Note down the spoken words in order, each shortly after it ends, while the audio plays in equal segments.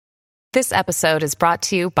This episode is brought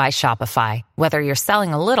to you by Shopify. Whether you're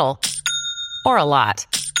selling a little or a lot,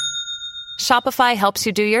 Shopify helps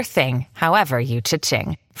you do your thing, however you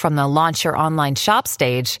cha-ching. From the launch your online shop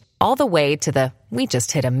stage, all the way to the we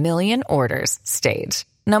just hit 1 million orders stage.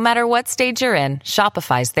 No matter what stage you're in,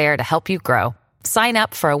 Shopify's there to help you grow. Sign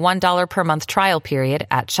up for a $1 per month trial period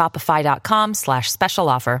at shopify.com/special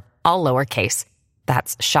offer, all lowercase.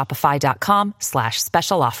 That's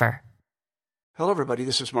shopify.com/special offer. Hello, everybody.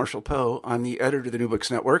 This is Marshall Poe. I'm the editor of the New Books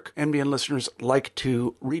Network. NBN listeners like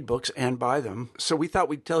to read books and buy them. So we thought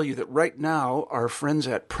we'd tell you that right now, our friends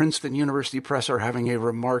at Princeton University Press are having a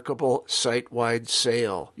remarkable site-wide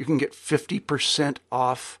sale. You can get 50%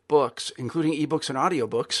 off books, including ebooks and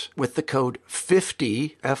audiobooks, with the code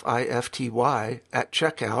 50, F-I-F-T-Y, at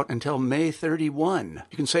checkout until May 31.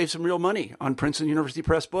 You can save some real money on Princeton University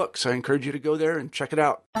Press books. I encourage you to go there and check it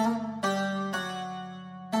out.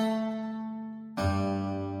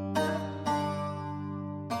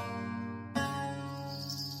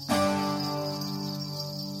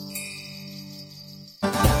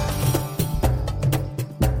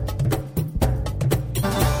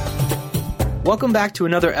 Welcome back to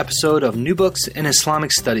another episode of New Books in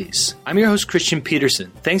Islamic Studies. I'm your host, Christian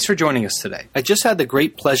Peterson. Thanks for joining us today. I just had the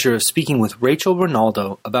great pleasure of speaking with Rachel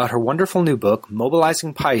Rinaldo about her wonderful new book,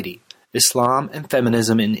 Mobilizing Piety, Islam and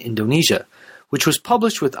Feminism in Indonesia, which was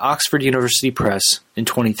published with Oxford University Press in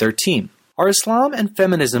 2013. Are Islam and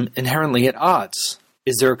feminism inherently at odds?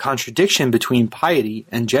 Is there a contradiction between piety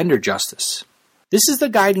and gender justice? This is the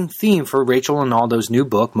guiding theme for Rachel Rinaldo's new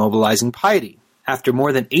book, Mobilizing Piety. After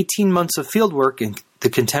more than 18 months of fieldwork in the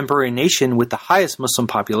contemporary nation with the highest Muslim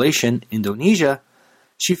population, Indonesia,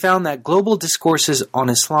 she found that global discourses on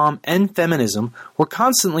Islam and feminism were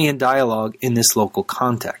constantly in dialogue in this local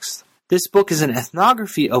context. This book is an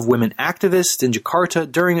ethnography of women activists in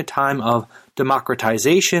Jakarta during a time of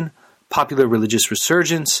democratization, popular religious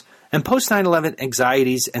resurgence, and post-9/11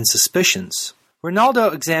 anxieties and suspicions. Rinaldo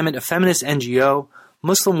examined a feminist NGO,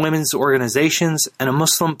 Muslim women's organizations, and a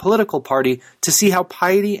Muslim political party to see how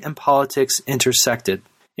piety and politics intersected.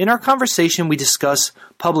 In our conversation, we discuss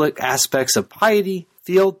public aspects of piety,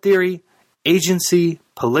 field theory, agency,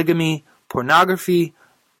 polygamy, pornography,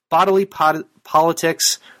 bodily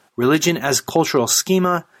politics, religion as cultural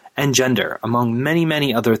schema, and gender, among many,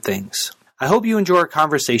 many other things. I hope you enjoy our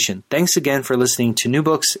conversation. Thanks again for listening to New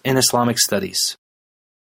Books in Islamic Studies.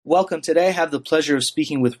 Welcome. Today I have the pleasure of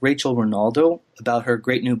speaking with Rachel Rinaldo about her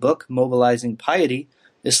great new book, Mobilizing Piety,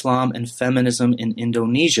 Islam and Feminism in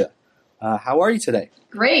Indonesia. How are you today?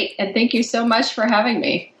 Great, and thank you so much for having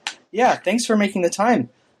me. Yeah, thanks for making the time.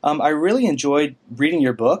 I really enjoyed reading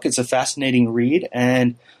your book. It's a fascinating read,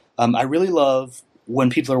 and I really love when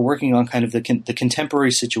people are working on kind of the contemporary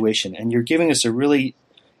situation, and you're giving us a really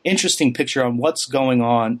interesting picture on what's going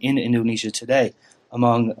on in Indonesia today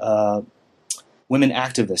among women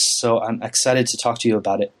activists, so I'm excited to talk to you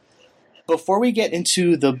about it. Before we get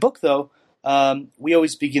into the book, though, we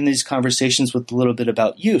always begin these conversations with a little bit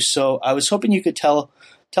about you. So I was hoping you could tell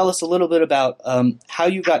us a little bit about how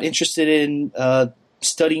you got interested in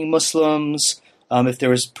studying Muslims, if there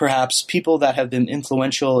was perhaps people that have been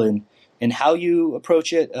influential in how you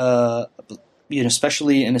approach it,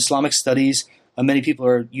 especially in Islamic studies. Many people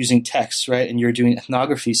are using texts, right, and you're doing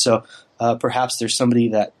ethnography, so perhaps there's somebody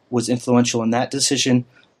that was influential in that decision.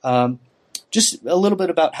 Just a little bit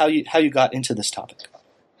about how you got into this topic.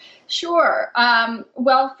 Sure.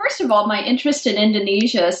 Well, first of all, my interest in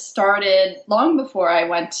Indonesia started long before I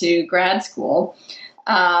went to grad school.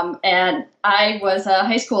 And I was a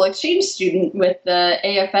high school exchange student with the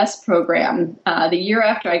AFS program the year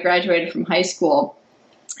after I graduated from high school.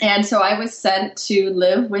 And so I was sent to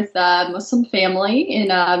live with a Muslim family in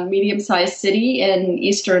a medium-sized city in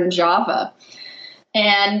eastern Java.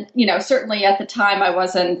 And, certainly at the time I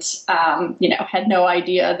wasn't, had no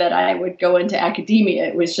idea that I would go into academia.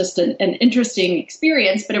 It was just an interesting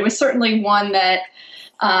experience, but it was certainly one that,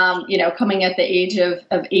 coming at the age of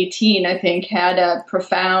 18, I think had a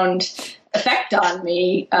profound effect on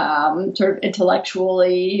me, sort of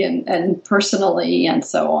intellectually and personally and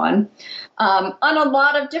so on a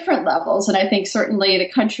lot of different levels. And I think certainly the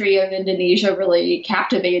country of Indonesia really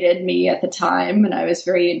captivated me at the time, and I was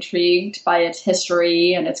very intrigued by its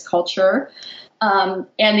history and its culture. And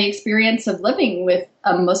the experience of living with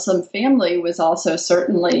a Muslim family was also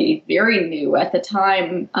certainly very new at the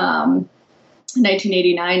time.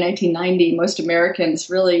 1989, 1990, most Americans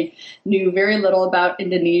really knew very little about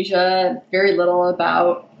Indonesia, very little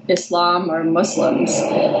about Islam or Muslims.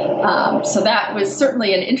 So that was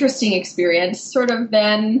certainly an interesting experience. Sort of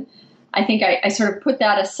then I think I sort of put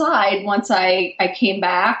that aside once I came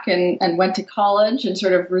back and went to college and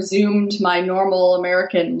sort of resumed my normal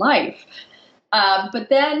American life. But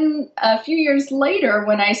then a few years later,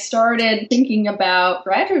 when I started thinking about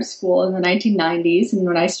graduate school in the 1990s, and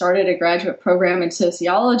when I started a graduate program in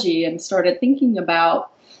sociology and started thinking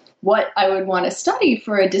about what I would want to study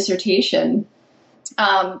for a dissertation,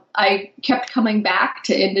 I kept coming back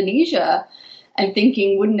to Indonesia and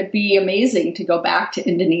thinking, wouldn't it be amazing to go back to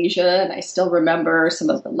Indonesia? And I still remember some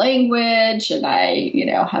of the language, and I,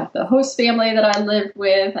 have the host family that I lived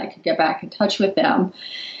with. I could get back in touch with them.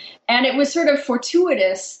 And it was sort of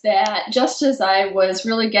fortuitous that just as I was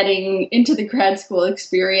really getting into the grad school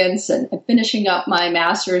experience and finishing up my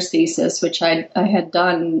master's thesis, which I had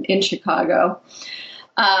done in Chicago,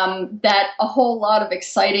 that a whole lot of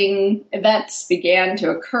exciting events began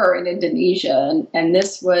to occur in Indonesia. And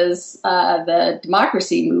this was the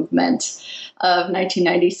democracy movement of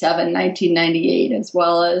 1997, 1998, as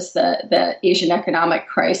well as the Asian economic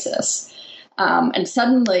crisis. And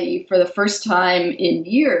suddenly, for the first time in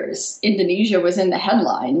years, Indonesia was in the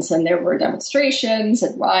headlines, and there were demonstrations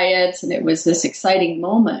and riots, and it was this exciting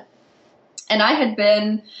moment. And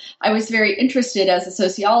I was very interested as a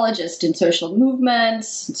sociologist in social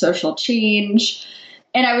movements, and social change,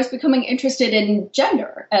 and I was becoming interested in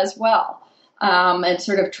gender as well, and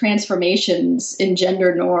sort of transformations in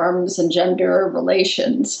gender norms and gender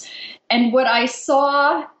relations. And what I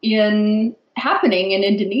saw happening in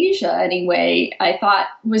Indonesia, anyway, I thought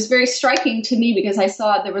was very striking to me, because I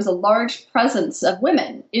saw there was a large presence of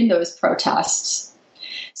women in those protests.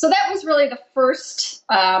 So that was really the first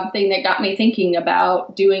thing that got me thinking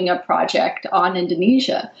about doing a project on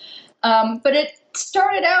Indonesia. But it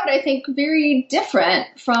started out, I think, very different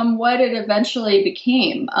from what it eventually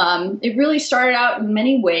became. It really started out in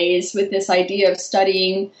many ways with this idea of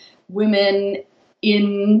studying women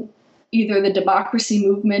in either the democracy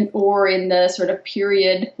movement or in the sort of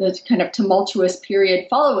period, the kind of tumultuous period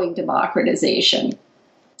following democratization,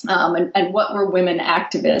 and what were women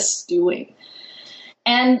activists doing.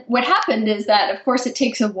 And what happened is that, of course, it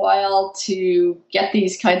takes a while to get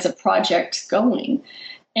these kinds of projects going.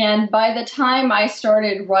 And by the time I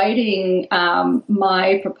started writing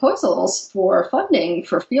my proposals for funding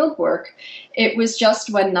for fieldwork, it was just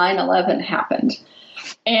when 9/11 happened.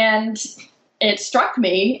 And it struck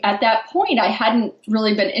me at that point, I hadn't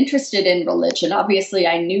really been interested in religion. Obviously,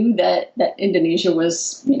 I knew that Indonesia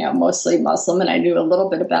was, mostly Muslim, and I knew a little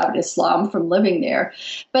bit about Islam from living there.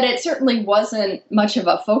 But it certainly wasn't much of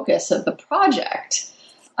a focus of the project.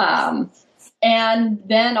 And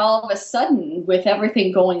then all of a sudden, with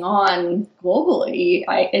everything going on globally,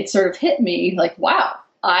 it sort of hit me like, wow,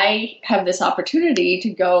 I have this opportunity to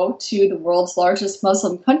go to the world's largest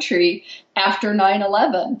Muslim country after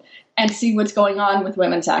 9/11 and see what's going on with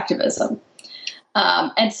women's activism.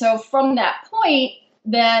 And so from that point,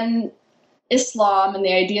 then Islam and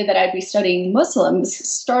the idea that I'd be studying Muslims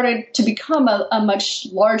started to become a much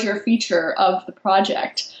larger feature of the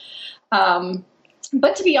project.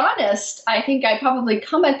 But to be honest, I think I probably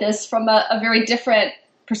come at this from a very different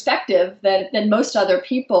perspective than most other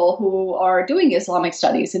people who are doing Islamic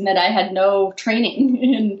studies, in that I had no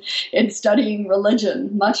training in studying religion,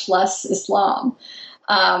 much less Islam.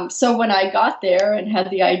 So when I got there and had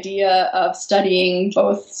the idea of studying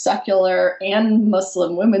both secular and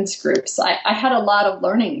Muslim women's groups, I had a lot of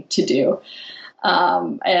learning to do.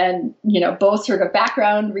 And, both sort of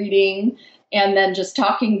background reading and then just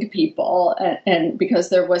talking to people. And because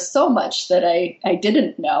there was so much that I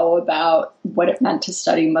didn't know about what it meant to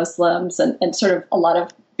study Muslims, and sort of a lot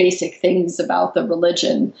of basic things about the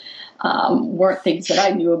religion weren't things that I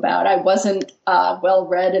knew about. I wasn't well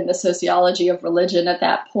read in the sociology of religion at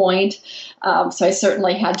that point. So I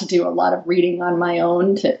certainly had to do a lot of reading on my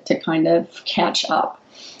own to kind of catch up.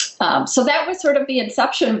 So that was sort of the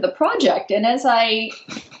inception of the project. And as I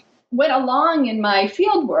went along in my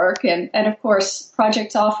field work, and of course,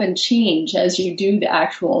 projects often change as you do the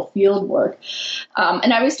actual field work.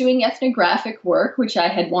 And I was doing ethnographic work, which I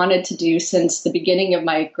had wanted to do since the beginning of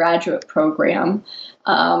my graduate program.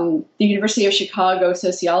 The University of Chicago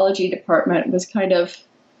Sociology Department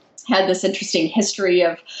had this interesting history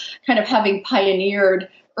of kind of having pioneered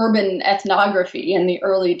urban ethnography in the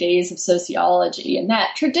early days of sociology. And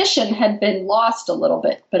that tradition had been lost a little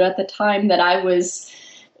bit. But at the time that I was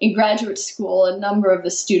in graduate school, a number of the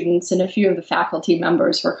students and a few of the faculty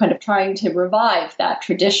members were kind of trying to revive that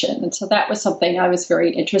tradition. And so that was something I was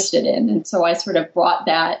very interested in. And so I sort of brought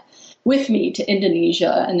that with me to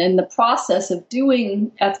Indonesia. And in the process of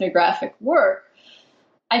doing ethnographic work,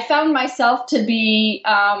 I found myself to be,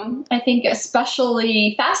 I think,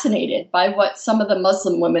 especially fascinated by what some of the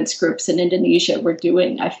Muslim women's groups in Indonesia were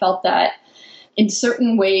doing. I felt that in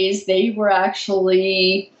certain ways they were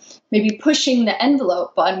actually maybe pushing the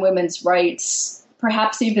envelope on women's rights,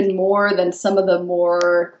 perhaps even more than some of the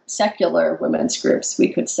more secular women's groups,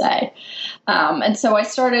 we could say. And so I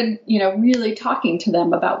started, really talking to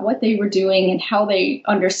them about what they were doing and how they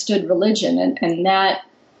understood religion, and that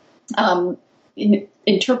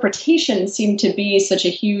interpretation seemed to be such a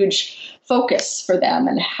huge focus for them,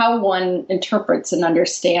 and how one interprets and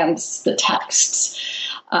understands the texts.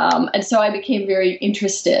 And so I became very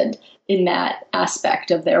interested in that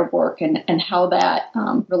aspect of their work and how that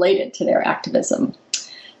related to their activism.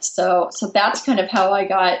 So that's kind of how I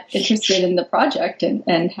got interested in the project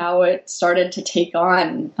and how it started to take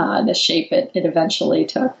on the shape it eventually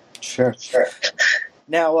took. Sure.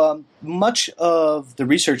 Now, much of the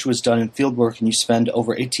research was done in fieldwork, and you spent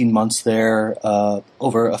over 18 months there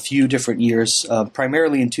over a few different years,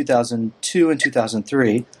 primarily in 2002 and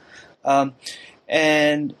 2003.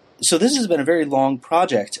 And so this has been a very long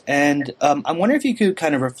project, and I'm wondering if you could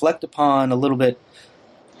kind of reflect upon a little bit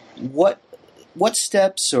what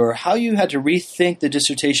steps or how you had to rethink the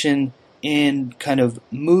dissertation in kind of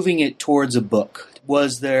moving it towards a book.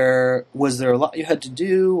 Was there a lot you had to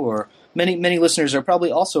do, or many listeners are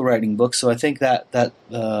probably also writing books, so I think that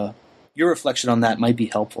your reflection on that might be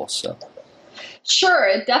helpful. So. Sure,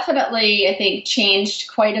 it definitely, I think, changed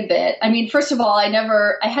quite a bit. I mean, first of all, I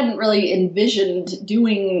hadn't really envisioned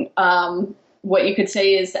doing what you could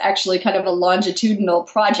say is actually kind of a longitudinal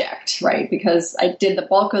project, right? Because I did the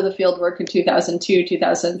bulk of the field work in 2002,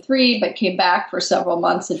 2003, but came back for several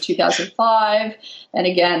months in 2005 and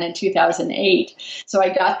again in 2008. So I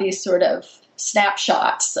got these sort of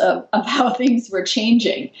snapshots of how things were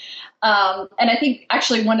changing. And I think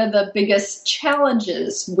actually one of the biggest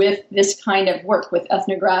challenges with this kind of work, with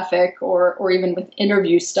ethnographic or even with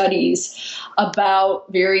interview studies about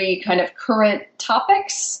very kind of current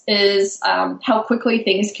topics, is how quickly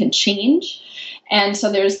things can change. And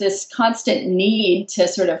so there's this constant need to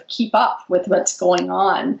sort of keep up with what's going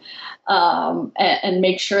on and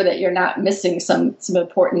make sure that you're not missing some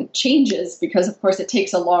important changes, because, of course, it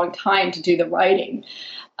takes a long time to do the writing.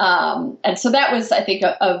 And so that was, I think,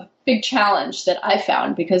 a big challenge that I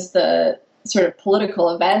found, because the sort of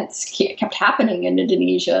political events kept happening in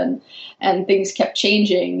Indonesia, and things kept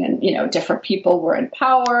changing, and, different people were in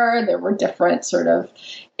power. There were different sort of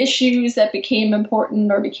issues that became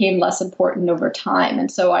important or became less important over time.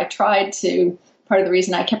 And so I tried to, part of the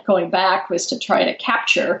reason I kept going back was to try to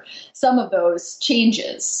capture some of those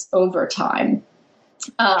changes over time.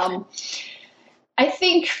 I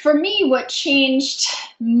think for me, what changed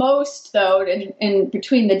most, though, in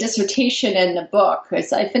between the dissertation and the book,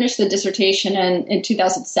 is I finished the dissertation in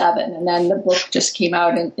 2007, and then the book just came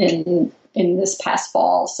out in this past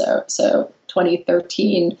fall, so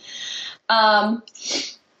 2013.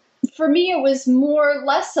 For me, it was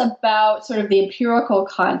less about sort of the empirical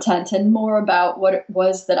content and more about what it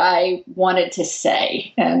was that I wanted to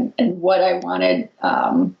say and what I wanted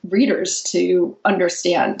readers to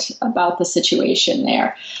understand about the situation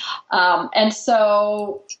there. And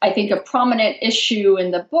so I think a prominent issue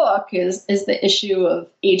in the book is the issue of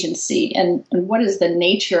agency and what is the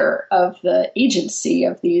nature of the agency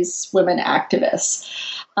of these women activists.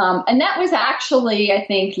 And that was actually, I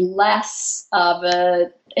think, less of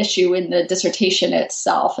a issue in the dissertation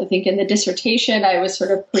itself. I think in the dissertation, I was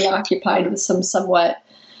sort of preoccupied with some somewhat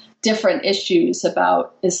different issues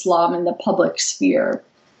about Islam in the public sphere,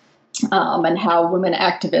 and how women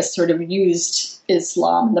activists sort of used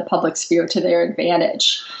Islam in the public sphere to their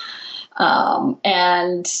advantage.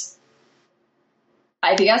 And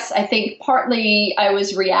I think partly I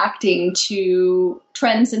was reacting to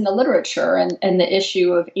trends in the literature, and the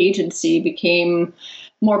issue of agency became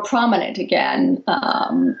more prominent again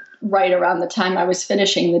right around the time I was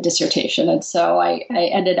finishing the dissertation. And so I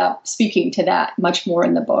ended up speaking to that much more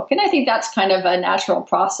in the book. And I think that's kind of a natural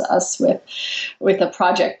process with a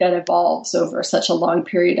project that evolves over such a long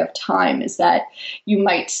period of time, is that you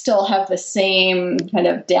might still have the same kind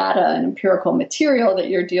of data and empirical material that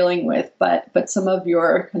you're dealing with, but some of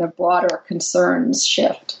your kind of broader concerns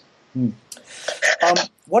shift.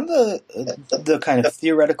 One of the kind of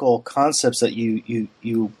theoretical concepts that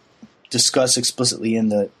you discuss explicitly in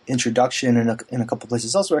the introduction and in a couple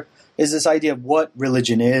places elsewhere is this idea of what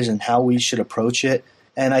religion is and how we should approach it.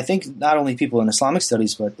 And I think not only people in Islamic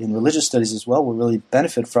studies, but in religious studies as well, will really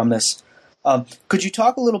benefit from this. Could you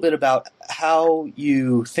talk a little bit about how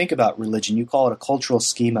you think about religion? You call it a cultural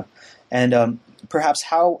schema. And perhaps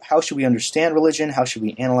how should we understand religion? How should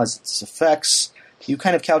we analyze its effects? you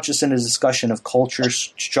kind of couch this in a discussion of culture,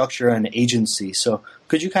 structure, and agency. So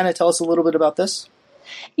could you kind of tell us a little bit about this?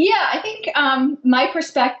 Yeah, I think my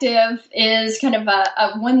perspective is kind of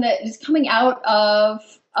a one that is coming out of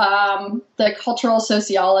the cultural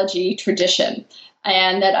sociology tradition,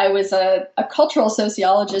 and that I was a cultural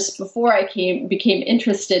sociologist before I became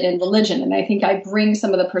interested in religion. And I think I bring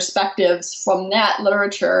some of the perspectives from that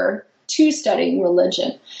literature to studying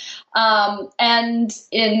religion. And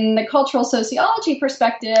in the cultural sociology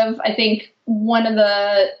perspective, I think one of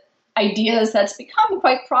the ideas that's become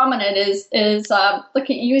quite prominent is look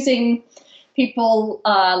at using people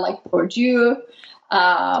like Bourdieu,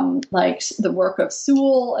 like the work of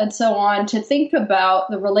Sewell and so on, to think about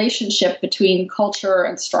the relationship between culture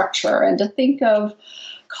and structure, and to think of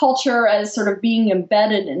culture as sort of being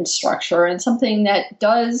embedded in structure and something that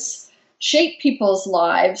does shape people's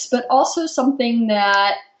lives, but also something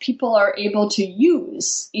that people are able to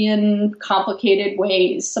use in complicated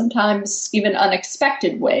ways, sometimes even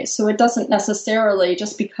unexpected ways. So it doesn't necessarily,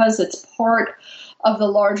 just because it's part of the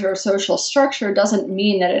larger social structure, doesn't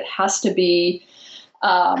mean that it has to be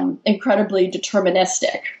incredibly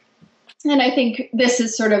deterministic. And I think this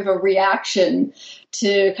is sort of a reaction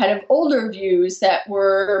to kind of older views that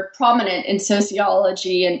were prominent in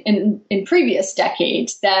sociology and in previous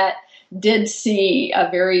decades that did see a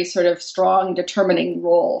very sort of strong determining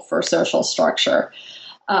role for social structure.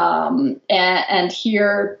 And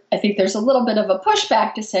here, I think there's a little bit of a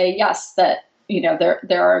pushback to say, yes, that, you know,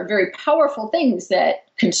 there are very powerful things that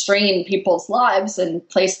constrain people's lives and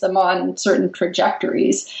place them on certain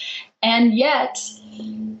trajectories. And yet,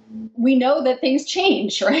 we know that things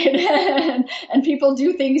change, right? and people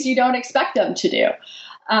do things you don't expect them to do.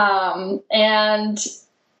 And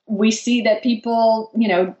we see that people, you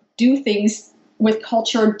know, do things with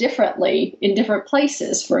culture differently in different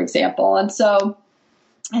places, for example. And so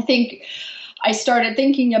I think I started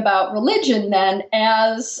thinking about religion then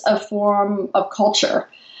as a form of culture.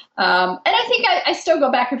 And I think I still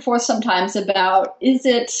go back and forth sometimes about, is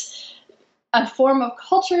it a form of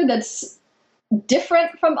culture that's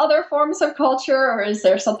different from other forms of culture, or is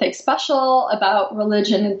there something special about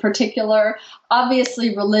religion in particular?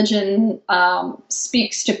 Obviously, religion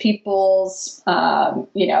speaks to people's,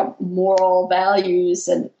 moral values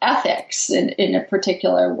and ethics in a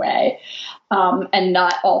particular way, and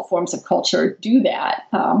not all forms of culture do that.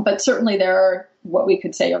 But certainly, there are what we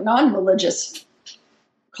could say are non-religious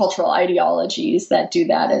cultural ideologies that do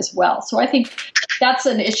that as well. So I think that's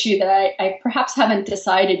an issue that I perhaps haven't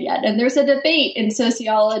decided yet. And there's a debate in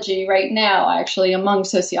sociology right now, actually, among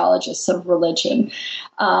sociologists of religion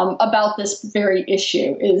about this very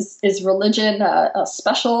issue. Is religion a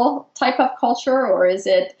special type of culture, or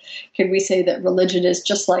can we say that religion is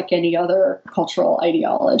just like any other cultural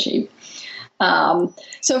ideology?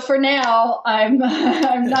 So for now, I'm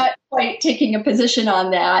not quite taking a position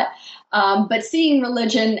on that. But seeing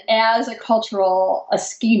religion as a cultural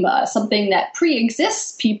schema, something that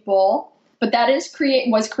pre-exists people, but that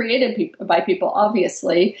was created by people,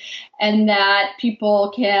 obviously, and that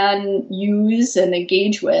people can use and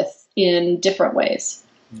engage with in different ways.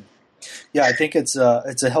 Yeah, I think it's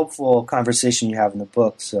a helpful conversation you have in the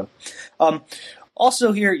book. So,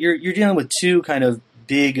 also here you're dealing with two kind of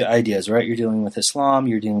big ideas, right? You're dealing with Islam,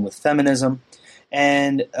 you're dealing with feminism.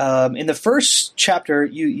 And in the first chapter,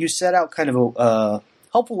 you set out kind of a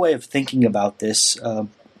helpful way of thinking about this,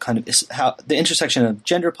 kind of how the intersection of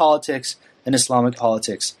gender politics and Islamic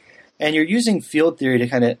politics. And you're using field theory to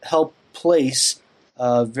kind of help place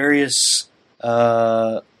various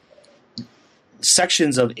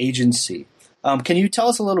sections of agency. Can you tell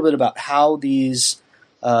us a little bit about how these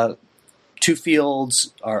two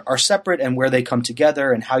fields are separate and where they come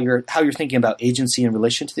together, and how you're thinking about agency in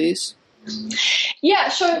relation to these? Yeah,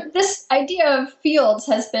 sure. This idea of fields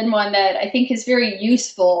has been one that I think is very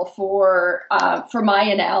useful for my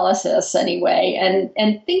analysis anyway,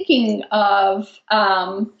 and thinking of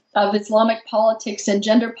Islamic politics and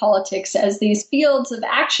gender politics as these fields of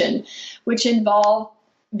action, which involve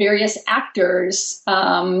various actors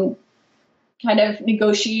kind of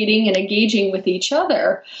negotiating and engaging with each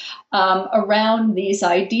other around these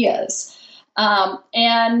ideas.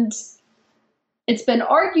 And it's been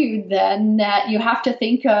argued then that you have to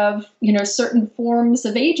think of, certain forms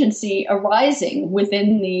of agency arising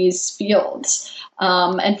within these fields,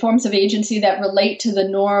 and forms of agency that relate to the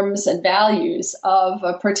norms and values of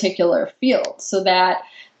a particular field, so that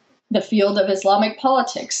the field of Islamic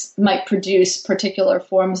politics might produce particular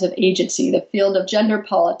forms of agency. The field of gender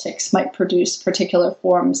politics might produce particular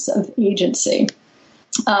forms of agency.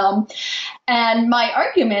 And my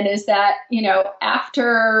argument is that,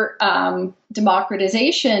 after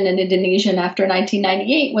democratization in Indonesia and after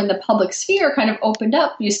 1998, when the public sphere kind of opened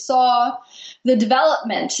up, you saw the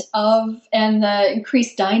development of and the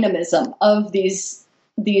increased dynamism of these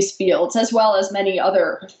fields, as well as many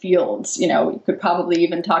other fields. You could probably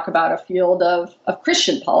even talk about a field of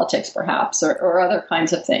Christian politics, perhaps, or other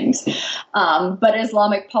kinds of things. But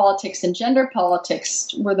Islamic politics and gender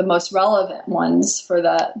politics were the most relevant ones for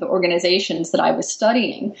the organizations that I was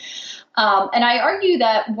studying. And I argue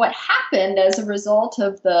that what happened as a result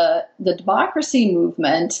of the democracy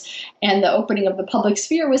movement and the opening of the public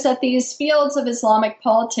sphere was that these fields of Islamic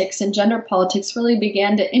politics and gender politics really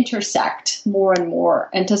began to intersect more and more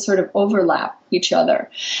and to sort of overlap each other.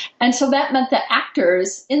 And so that meant that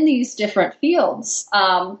actors in these different fields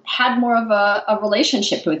had more of a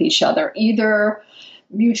relationship with each other, either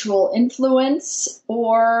mutual influence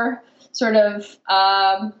or sort of,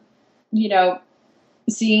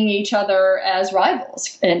 seeing each other as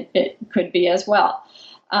rivals, and it could be as well.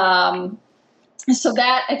 So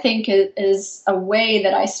that, I think, is a way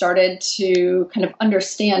that I started to kind of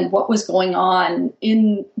understand what was going on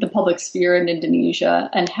in the public sphere in Indonesia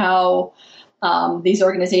and how these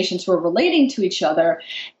organizations were relating to each other,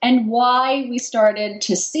 and why we started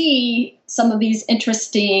to see some of these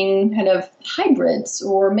interesting kind of hybrids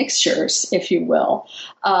or mixtures, if you will,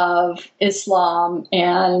 of Islam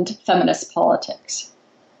and feminist politics.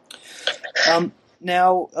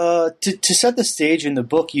 Now, to set the stage in the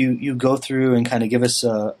book, you go through and kind of give us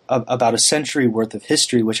about a century worth of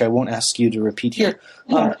history, which I won't ask you to repeat here.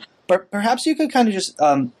 But perhaps you could kind of just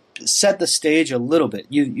set the stage a little bit.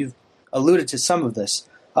 You've alluded to some of this,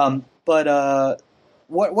 but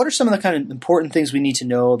what are some of the kind of important things we need to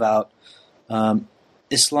know about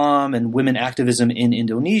Islam and women activism in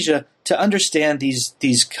Indonesia to understand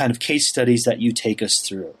these kind of case studies that you take us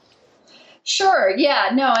through? Sure. Yeah.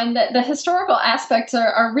 No. And the historical aspects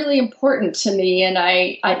are really important to me, and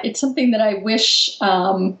I it's something that I wish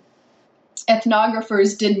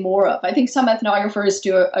ethnographers did more of. I think some ethnographers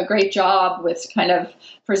do a great job with kind of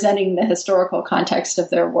presenting the historical context of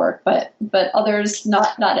their work, but others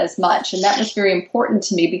not as much. And that was very important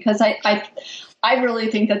to me because I really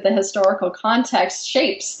think that the historical context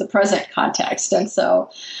shapes the present context. And so,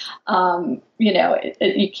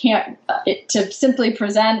 you can't, to simply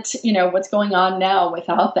present, what's going on now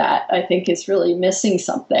without that, I think is really missing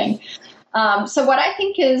something. So what I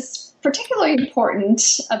think is particularly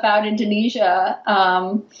important about Indonesia,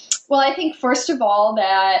 I think first of all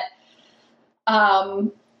that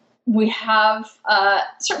we have,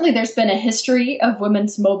 certainly there's been a history of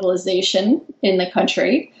women's mobilization in the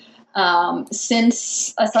country.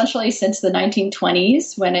 Since the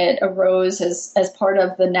 1920s, when it arose as part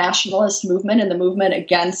of the nationalist movement and the movement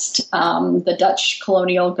against the Dutch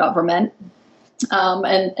colonial government,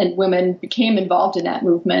 and women became involved in that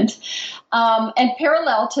movement. And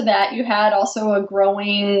parallel to that, you had also a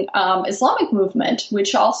growing Islamic movement,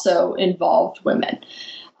 which also involved women.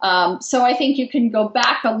 So I think you can go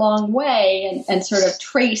back a long way and sort of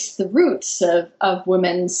trace the roots of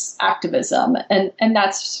women's activism. And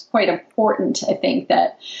that's quite important. I think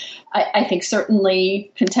that I think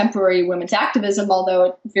certainly contemporary women's activism,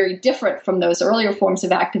 although very different from those earlier forms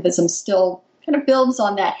of activism, still kind of builds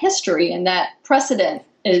on that history, and that precedent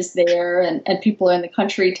is there, and people in the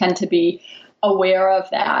country tend to be aware of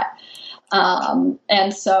that.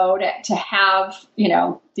 And so to have,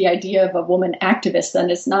 the idea of a woman activist then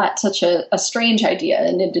is not such a strange idea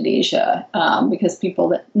in Indonesia, because people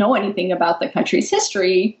that know anything about the country's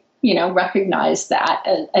history, recognize that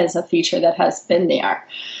as a feature that has been there.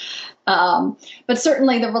 But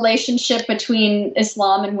certainly the relationship between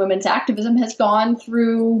Islam and women's activism has gone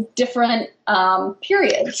through different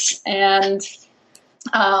periods. And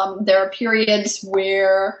there are periods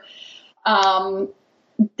where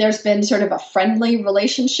there's been sort of a friendly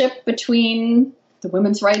relationship between the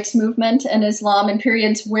women's rights movement and Islam, and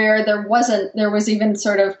periods where there was even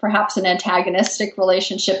sort of perhaps an antagonistic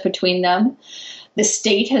relationship between them. The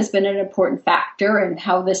state has been an important factor in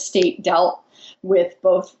how the state dealt with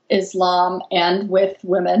both Islam and with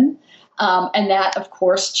women. And that, of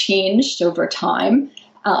course, changed over time.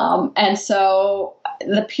 And so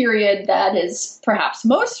the period that is perhaps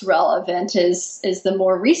most relevant is the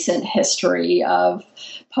more recent history of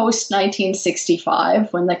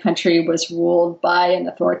post-1965, when the country was ruled by an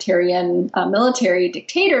authoritarian military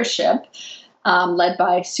dictatorship led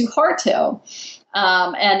by Suharto.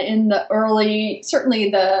 And in the certainly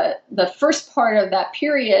the first part of that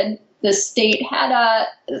period, the state had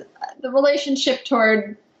the relationship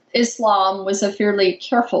toward Islam was a fairly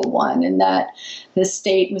careful one in that the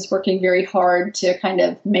state was working very hard to kind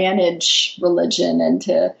of manage religion and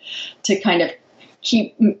to kind of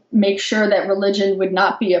make sure that religion would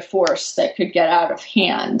not be a force that could get out of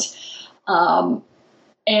hand.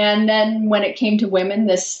 And then when it came to women,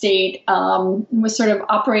 the state was sort of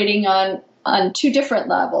operating on two different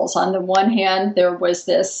levels. On the one hand, there was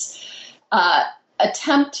this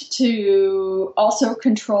attempt to also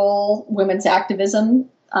control women's activism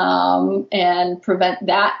and prevent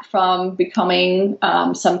that from becoming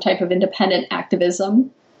some type of independent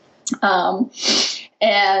activism.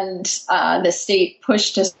 And the state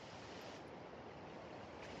pushed to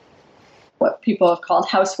what people have called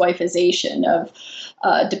housewifeization of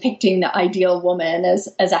depicting the ideal woman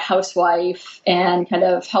as a housewife and kind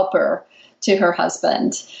of helper to her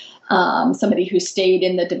husband, somebody who stayed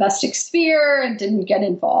in the domestic sphere and didn't get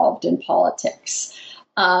involved in politics.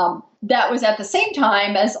 That was at the same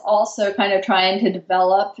time as also kind of trying to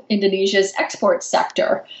develop Indonesia's export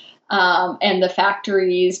sector. And the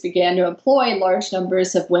factories began to employ large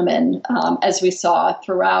numbers of women, as we saw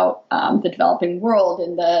throughout the developing world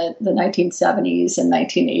in the 1970s and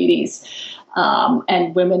 1980s.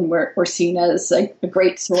 And women were seen as a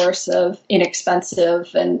great source of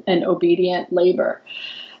inexpensive and obedient labor.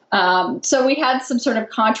 So we had some sort of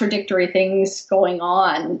contradictory things going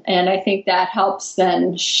on, and I think that helps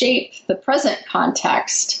then shape the present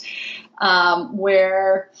context,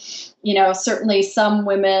 where, certainly some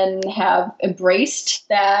women have embraced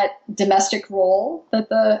that domestic role that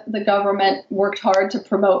the government worked hard to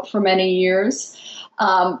promote for many years.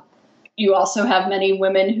 You also have many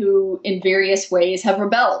women who, in various ways, have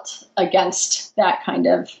rebelled against that kind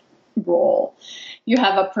of role. You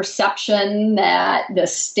have a perception that the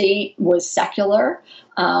state was secular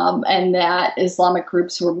and that Islamic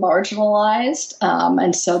groups were marginalized.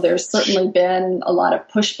 And so there's certainly been a lot of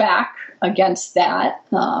pushback against that,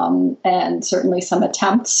 and certainly some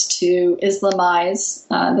attempts to Islamize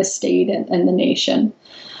the state and the nation.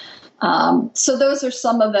 So those are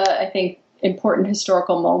some of the, I think, important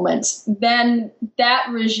historical moments. Then that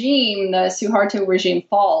regime, the Suharto regime,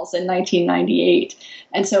 falls in 1998.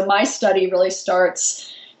 And so my study really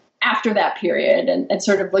starts after that period and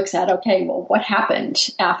sort of looks at, okay, well, what happened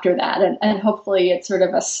after that? And hopefully it's sort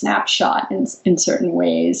of a snapshot in certain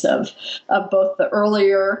ways of both the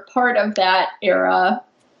earlier part of that era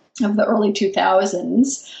of the early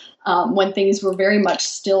 2000s, when things were very much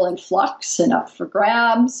still in flux and up for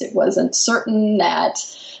grabs. It wasn't certain that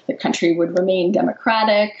the country would remain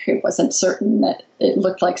democratic. It wasn't certain that it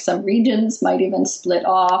looked like some regions might even split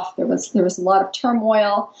off. There was a lot of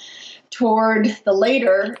turmoil toward the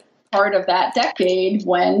later part of that decade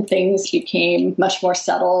when things became much more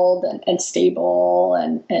settled and stable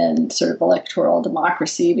and sort of electoral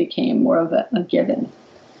democracy became more of a given.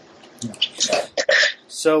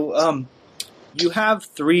 So, you have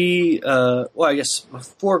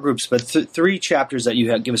four groups, but three chapters that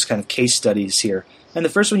you give us kind of case studies here. And the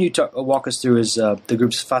first one you walk us through is the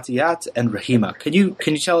groups Fatiyat and Rahima. Can you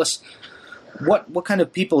tell us what kind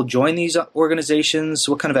of people join these organizations?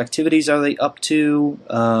 What kind of activities are they up to?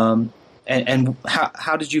 And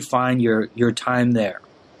how did you find your time there?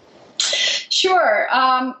 Sure.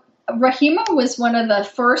 Rahima was one of the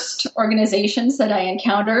first organizations that I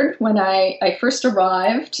encountered when I first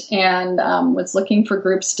arrived and was looking for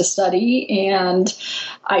groups to study. And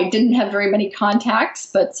I didn't have very many contacts,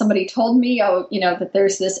 but somebody told me, that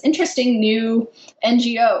there's this interesting new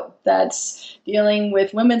NGO that's dealing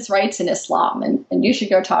with women's rights in Islam, and you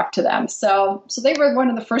should go talk to them. So they were one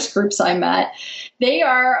of the first groups I met. They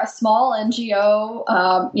are a small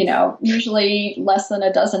NGO, usually less than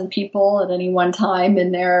a dozen people at any one time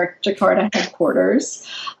in their Jakarta headquarters.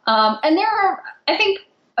 And they're, I think,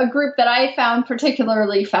 a group that I found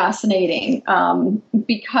particularly fascinating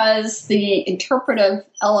because the interpretive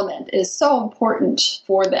element is so important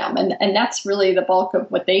for them. And that's really the bulk of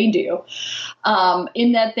what they do,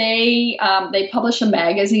 in that they publish a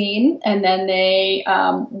magazine, and then they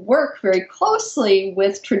work very closely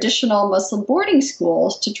with traditional Muslim boarding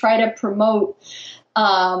schools to try to promote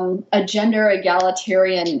a gender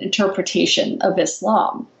egalitarian interpretation of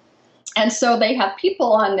Islam. And so they have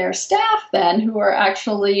people on their staff then who are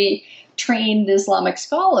actually trained Islamic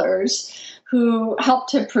scholars who help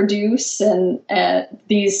to produce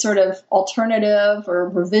these sort of alternative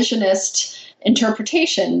or revisionist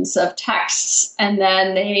interpretations of texts. And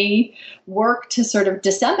then they work to sort of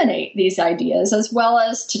disseminate these ideas, as well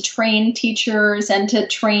as to train teachers and to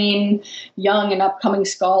train young and upcoming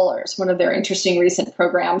scholars. One of their interesting recent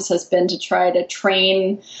programs has been to try to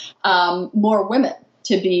train more women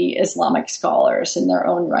to be Islamic scholars in their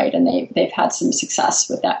own right, and they've had some success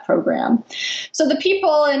with that program. So the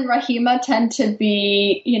people in Rahima tend to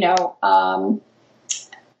be,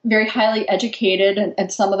 very highly educated,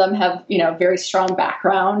 and some of them have, very strong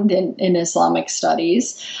background in Islamic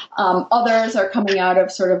studies. Others are coming out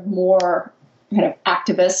of sort of more kind of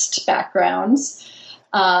activist backgrounds.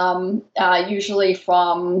 Usually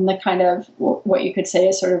from the kind of what you could say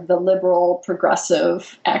is sort of the liberal,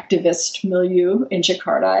 progressive, activist milieu in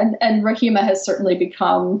Jakarta. And Rahima has certainly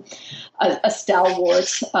become a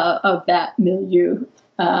stalwart of that milieu.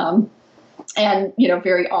 And,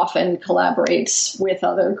 very often collaborates with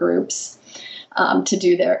other groups to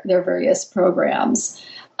do their various programs.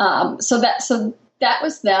 So that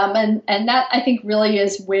was them, and that I think really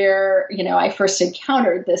is where I first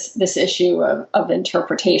encountered this issue of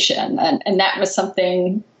interpretation, and that was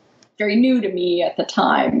something very new to me at the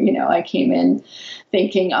time. I came in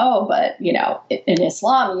thinking, but in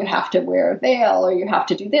Islam you have to wear a veil, or you have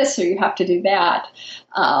to do this, or you have to do that,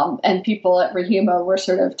 and people at Rahima were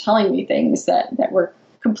sort of telling me things that were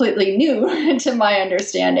completely new to my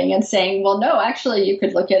understanding, and saying, well, no, actually, you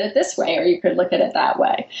could look at it this way, or you could look at it that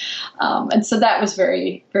way. And so that was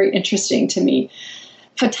very, very interesting to me.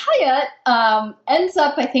 Fatayat ends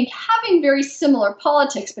up, I think, having very similar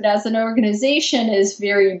politics, but as an organization is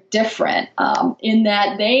very different in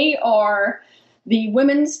that they are the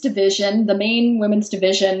women's division, the main women's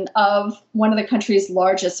division of one of the country's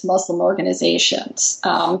largest Muslim organizations.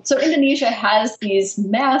 So Indonesia has these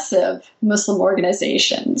massive Muslim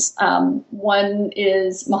organizations. One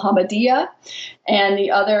is Muhammadiyah, and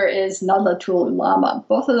the other is Nahdlatul Ulama.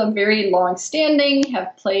 Both of them very long-standing,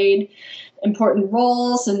 have played important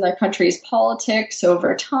roles in the country's politics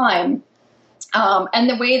over time. And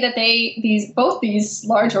the way that both these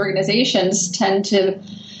large organizations tend to,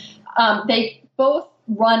 they both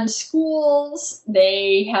run schools,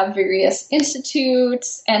 they have various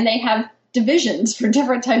institutes, and they have divisions for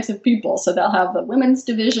different types of people. So they'll have the women's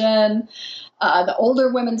division, the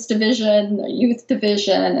older women's division, the youth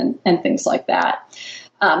division, and things like that.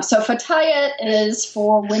 So Fatayat is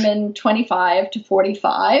for women 25 to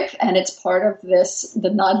 45, and it's part of the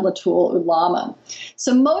Nahdlatul Ulama.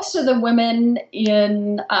 So most of the women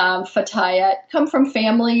in Fatayat come from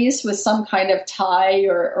families with some kind of tie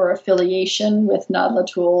or affiliation with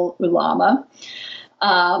Nahdlatul Ulama.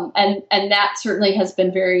 And that certainly has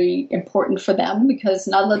been very important for them, because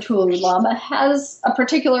Nahdlatul Ulama has a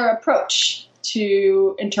particular approach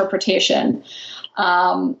to interpretation.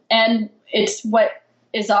 And it's what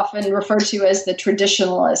is often referred to as the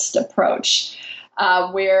traditionalist approach,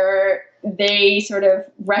 where they sort of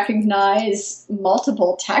recognize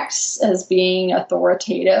multiple texts as being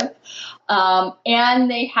authoritative.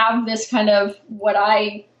 And they have this kind of what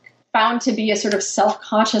I found to be a sort of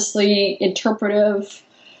self-consciously interpretive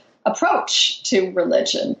approach to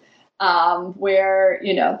religion, where,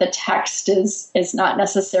 the text is not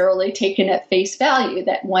necessarily taken at face value,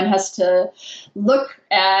 that one has to look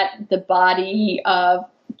at the body of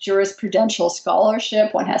jurisprudential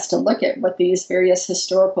scholarship, one has to look at what these various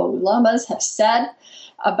historical ulamas have said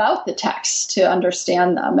about the text to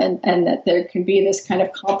understand them, and that there can be this kind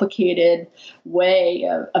of complicated way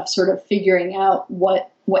of sort of figuring out what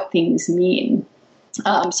things mean.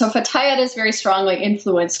 So Fatayat is very strongly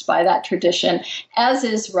influenced by that tradition, as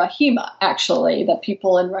is Rahima, actually. The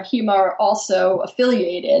people in Rahima are also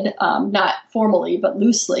affiliated, not formally, but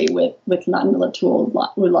loosely, with Nahdlatul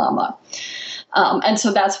Ulama. And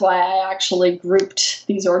so that's why I actually grouped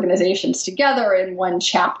these organizations together in one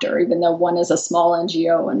chapter, even though one is a small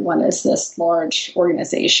NGO and one is this large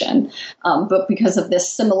organization, but because of this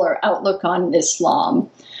similar outlook on Islam.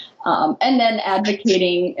 And then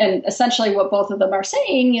advocating, and essentially what both of them are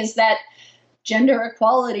saying is that gender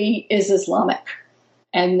equality is Islamic,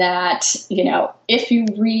 and that, if you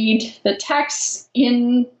read the texts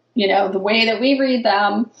in, the way that we read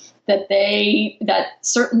them, that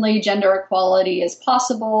certainly gender equality is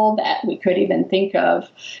possible, that we could even think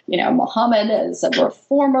of, Muhammad as a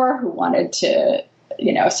reformer who wanted to,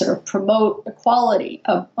 sort of promote equality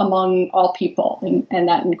among all people, and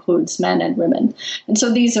that includes men and women. And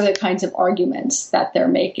so these are the kinds of arguments that they're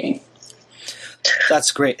making. That's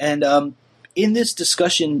great. And in this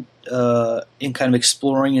discussion, in kind of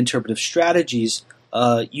exploring interpretive strategies,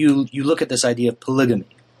 you look at this idea of polygamy.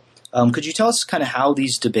 Could you tell us kind of how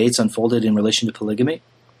these debates unfolded in relation to polygamy?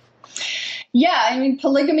 Yeah, I mean,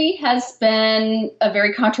 polygamy has been a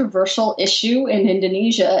very controversial issue in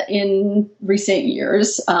Indonesia in recent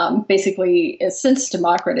years, basically since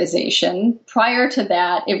democratization. Prior to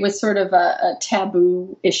that, it was sort of a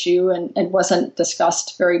taboo issue and wasn't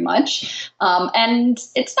discussed very much. And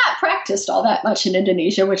it's not practiced all that much in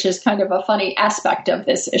Indonesia, which is kind of a funny aspect of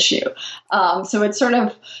this issue. So it's sort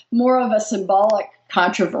of more of a symbolic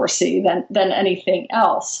controversy than anything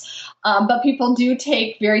else. But people do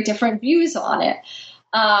take very different views on it.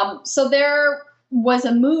 So there was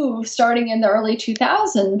a move starting in the early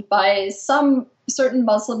 2000s by some certain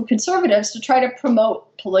Muslim conservatives to try to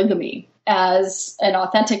promote polygamy as an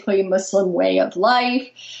authentically Muslim way of life,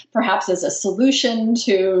 perhaps as a solution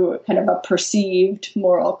to kind of a perceived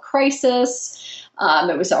moral crisis.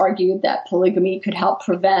 It was argued that polygamy could help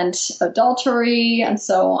prevent adultery and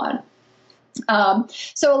so on.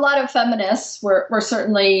 So a lot of feminists were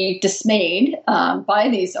certainly dismayed by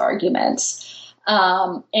these arguments.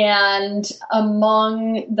 And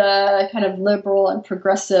among the kind of liberal and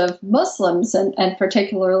progressive Muslims, and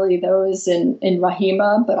particularly those in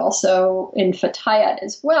Rahimah, but also in Fatayat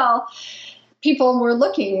as well, people were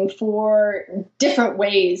looking for different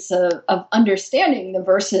ways of understanding the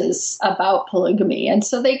verses about polygamy. And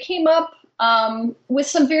so they came up with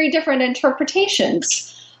some very different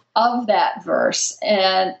interpretations of that verse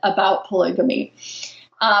and about polygamy.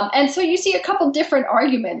 And so you see a couple different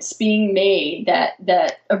arguments being made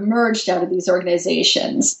that emerged out of these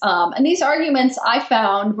organizations. And these arguments I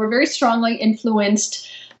found were very strongly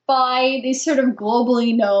influenced by these sort of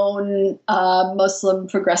globally known Muslim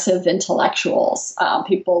progressive intellectuals,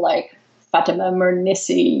 people like Fatima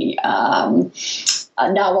Mernissi, Nawal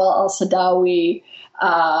al-Sadawi,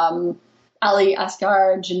 Ali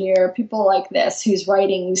Asghar Janir, people like this whose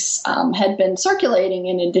writings had been circulating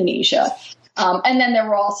in Indonesia. And then there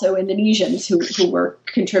were also Indonesians who were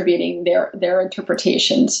contributing their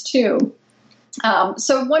interpretations too.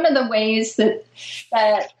 So one of the ways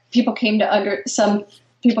that people came to understand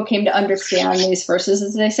these verses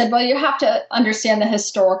is they said, well, you have to understand the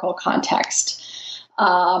historical context.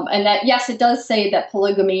 And that, yes, it does say that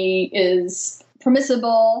polygamy is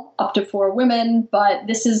permissible up to 4 women, but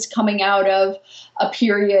this is coming out of a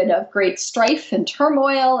period of great strife and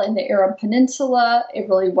turmoil in the Arab Peninsula. It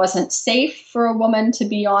really wasn't safe for a woman to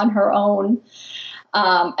be on her own.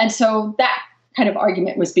 And so that kind of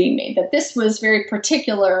argument was being made, that this was very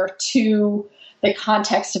particular to the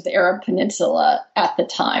context of the Arab Peninsula at the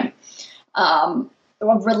time.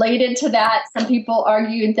 Related to that, some people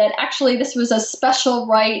argued that actually this was a special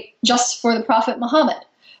right just for the Prophet Muhammad.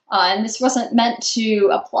 And this wasn't meant to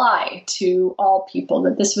apply to all people,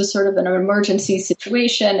 that this was sort of an emergency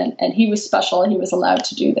situation, and he was special and he was allowed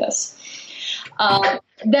to do this.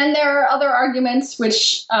 Then there are other arguments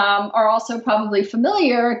which are also probably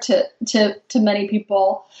familiar to many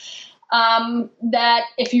people, that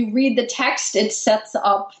if you read the text, it sets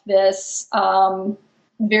up this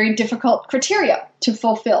very difficult criteria to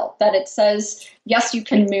fulfill, that it says, yes, you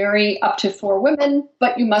can marry up to 4 women,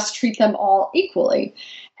 but you must treat them all equally.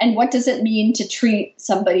 And what does it mean to treat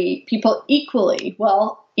people equally?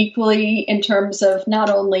 Well, equally in terms of not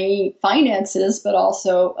only finances, but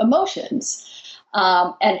also emotions.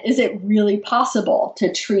 And is it really possible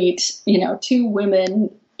to treat, 2 women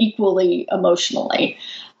equally emotionally?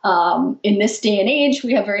 In this day and age,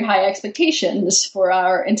 we have very high expectations for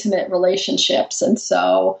our intimate relationships. And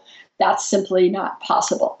so that's simply not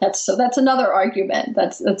possible. That's another argument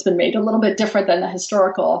that's been made, a little bit different than the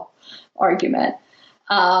historical argument.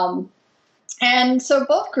 And so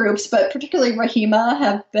both groups, but particularly Rahimah,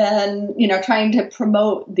 have been, trying to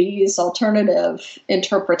promote these alternative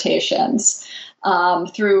interpretations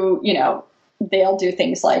through, they'll do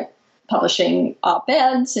things like publishing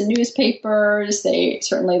op-eds in newspapers. They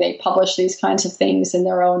publish these kinds of things in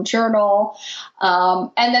their own journal.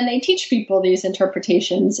 And then they teach people these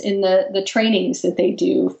interpretations in the trainings that they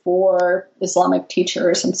do for Islamic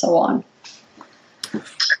teachers and so on.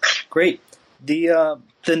 Great. The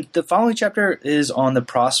following chapter is on the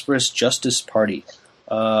Prosperous Justice Party,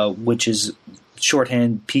 which is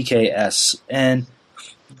shorthand PKS. And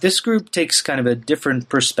this group takes kind of a different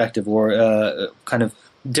perspective or kind of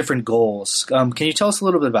different goals. Can you tell us a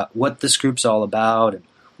little bit about what this group's all about and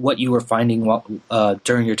what you were finding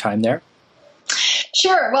during your time there?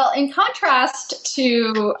 Sure. Well, in contrast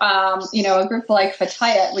to, a group like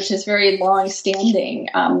Fatayat, which is very long-standing,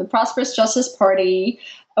 the Prosperous Justice Party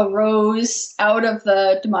arose out of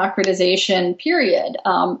the democratization period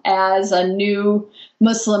as a new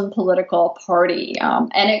Muslim political party.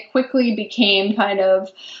 And it quickly became kind of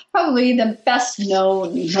probably the best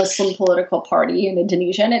known Muslim political party in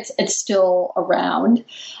Indonesia, and it's still around.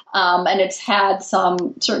 And it's had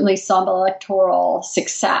certainly some electoral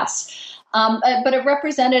success. But it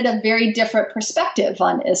represented a very different perspective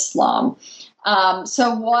on Islam.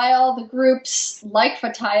 So while the groups like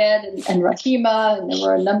Fatayat and Rahima, and there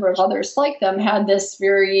were a number of others like them, had this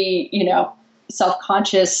very,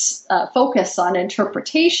 self-conscious focus on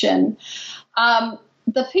interpretation,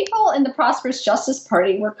 the people in the Prosperous Justice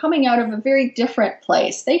Party were coming out of a very different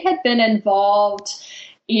place. They had been involved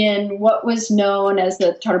in what was known as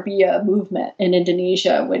the Tarbiyah movement in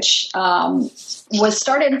Indonesia, which was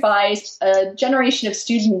started by a generation of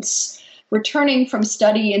students returning from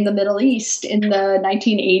study in the Middle East in the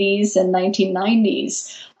 1980s and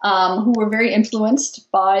 1990s, who were very influenced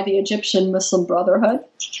by the Egyptian Muslim Brotherhood,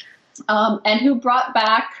 and who brought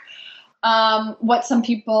back what some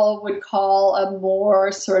people would call a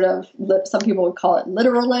more some people would call it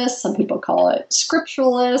literalist, some people call it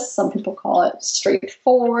scripturalist, some people call it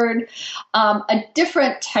straightforward, a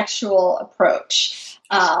different textual approach,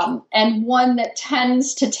 and one that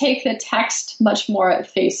tends to take the text much more at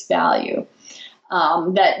face value,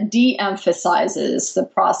 that de-emphasizes the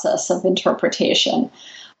process of interpretation.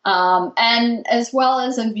 And as well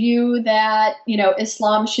as a view that,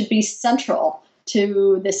 Islam should be central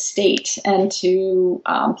to the state and to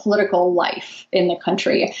political life in the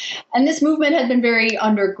country. And this movement had been very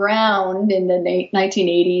underground in the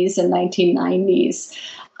 1980s and 1990s.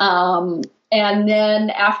 And then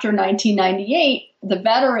after 1998, the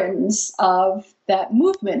veterans of that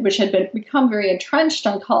movement, which had become very entrenched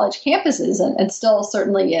on college campuses and still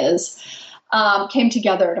certainly is, came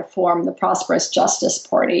together to form the Prosperous Justice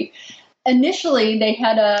Party. Initially, they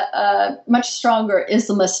had a much stronger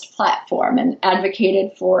Islamist platform and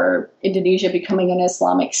advocated for Indonesia becoming an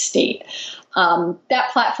Islamic state.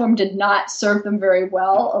 That platform did not serve them very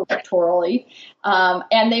well electorally,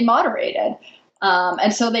 and they moderated.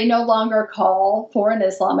 And so they no longer call for an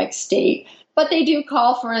Islamic state, but they do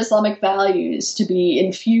call for Islamic values to be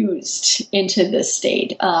infused into the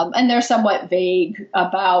state. And they're somewhat vague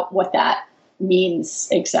about what that means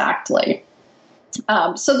exactly.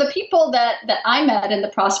 So the people that I met in the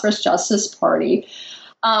Prosperous Justice Party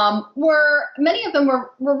many of them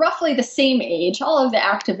were roughly the same age. All of the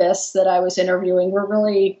activists that I was interviewing were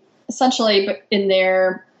really essentially from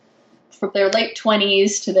their late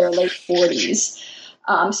 20s to their late 40s.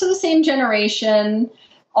 So the same generation,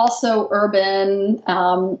 also urban,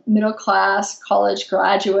 middle class, college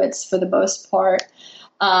graduates for the most part.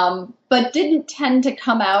 But didn't tend to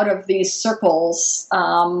come out of these circles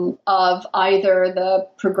of either the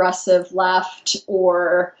progressive left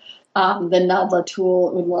or the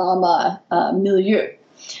Nahdlatul Ulama milieu.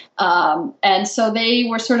 And so they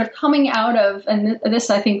were sort of coming out of, and this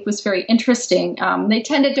I think was very interesting, they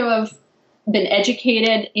tended to have been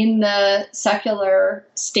educated in the secular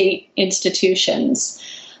state institutions.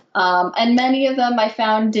 And many of them I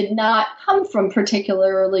found did not come from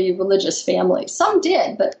particularly religious families. Some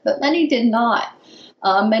did, but many did not.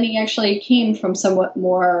 Many actually came from somewhat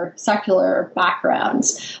more secular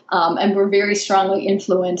backgrounds and were very strongly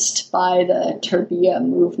influenced by the Tarbiyah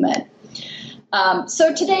movement.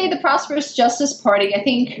 So today, the Prosperous Justice Party, I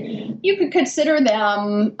think you could consider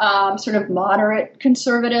them sort of moderate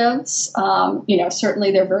conservatives.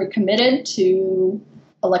 Certainly they're very committed to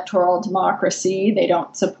electoral democracy. They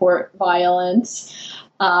don't support violence.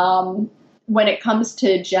 When it comes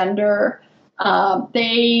to gender,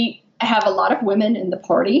 they have a lot of women in the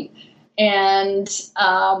party, and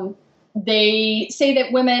they say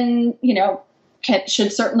that women,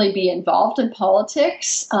 should certainly be involved in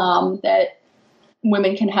politics, that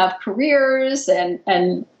women can have careers and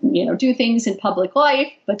do things in public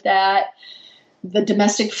life, but that the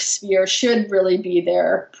domestic sphere should really be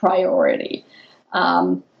their priority.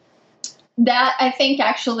 That I think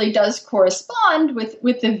actually does correspond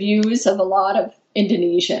with the views of a lot of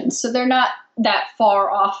Indonesians. So they're not that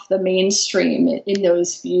far off the mainstream in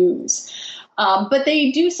those views. But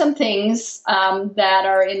they do some things that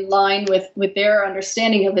are in line with their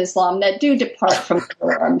understanding of Islam that do depart from the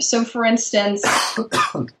norm. So, for instance,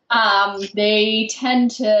 they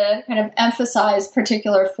tend to kind of emphasize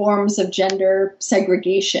particular forms of gender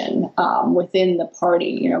segregation within the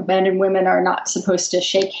party. Men and women are not supposed to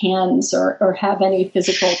shake hands or have any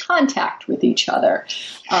physical contact with each other.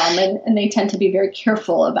 And they tend to be very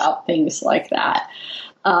careful about things like that.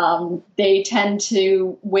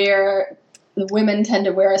 The women tend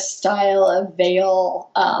to wear a style of veil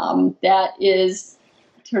that is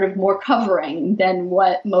sort of more covering than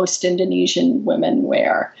what most Indonesian women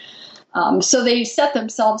wear. So they set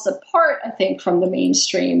themselves apart, I think, from the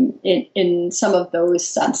mainstream in some of those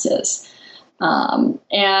senses.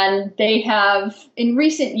 And they have, in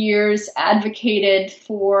recent years, advocated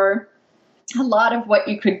for a lot of what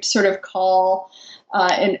you could sort of call,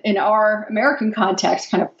 in our American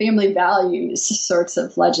context, kind of family values sorts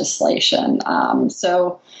of legislation.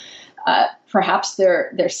 Perhaps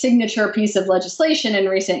their signature piece of legislation in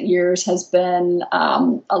recent years has been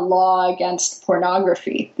a law against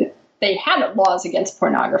pornography. They had laws against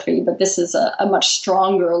pornography, but this is a much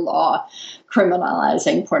stronger law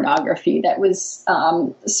criminalizing pornography that was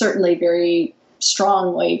certainly very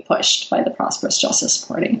strongly pushed by the Prosperous Justice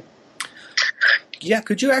Party. Yeah,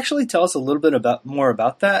 could you actually tell us a little bit more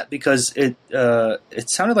about that? Because it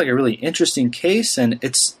sounded like a really interesting case, and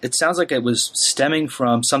it sounds like it was stemming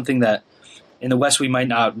from something that in the West we might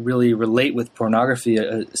not really relate with pornography.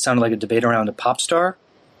 It sounded like a debate around a pop star.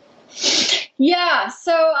 Yeah,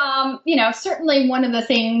 so certainly one of the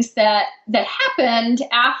things that happened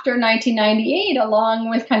after 1998,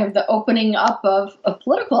 along with kind of the opening up of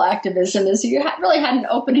political activism, is you really had an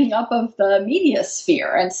opening up of the media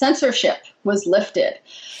sphere, and censorship was lifted.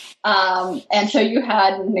 And so you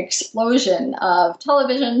had an explosion of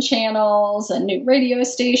television channels and new radio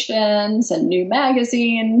stations and new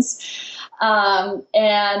magazines. And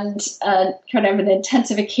kind of an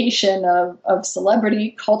intensification of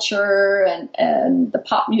celebrity culture and the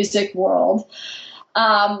pop music world.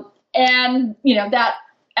 That,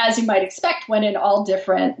 as you might expect, went in all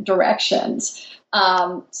different directions.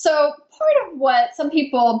 So part of what some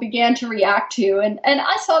people began to react to, and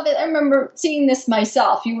I saw that, I remember seeing this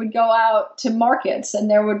myself. You would go out to markets and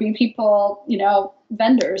there would be people,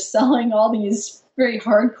 vendors selling all these very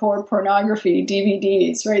hardcore pornography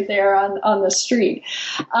DVDs right there on the street.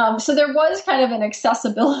 So there was kind of an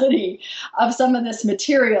accessibility of some of this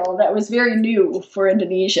material that was very new for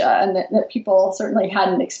Indonesia and that people certainly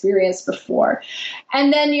hadn't experienced before.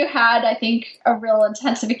 And then you had, I think, a real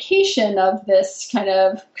intensification of this kind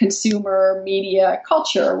of consumer media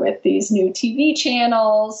culture with these new TV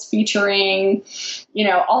channels featuring,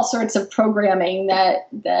 all sorts of programming that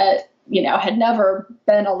had never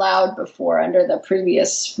been allowed before under the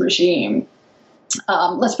previous regime.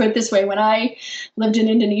 Let's put it this way. When I lived in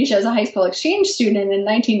Indonesia as a high school exchange student in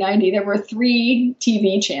 1990, there were 3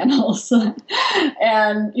 TV channels.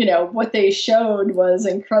 And, what they showed was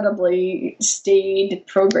incredibly staid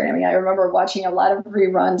programming. I remember watching a lot of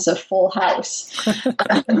reruns of Full House.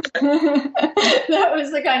 That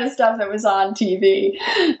was the kind of stuff that was on TV.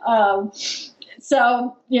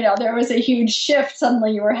 So, there was a huge shift.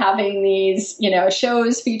 Suddenly you were having these,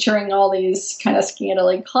 shows featuring all these kind of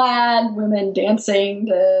scantily clad women dancing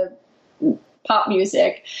to pop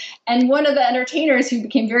music. And one of the entertainers who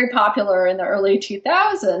became very popular in the early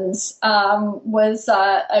 2000s was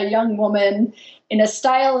a young woman in a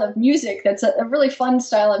style of music that's a really fun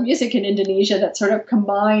style of music in Indonesia that sort of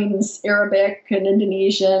combines Arabic and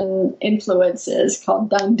Indonesian influences, called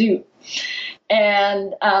dangdut.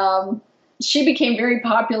 And she became very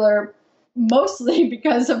popular mostly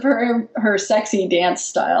because of her sexy dance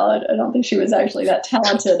style. I don't think she was actually that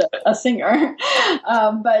talented a singer.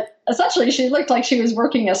 But essentially she looked like she was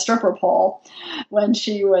working a stripper pole when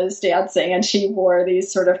she was dancing, and she wore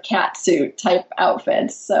these sort of catsuit type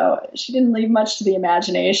outfits. So she didn't leave much to the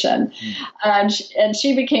imagination. And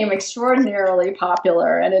she became extraordinarily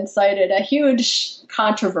popular and incited a huge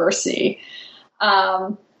controversy.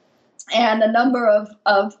 And a number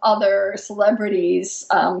of other celebrities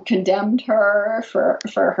condemned her for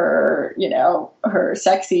her, her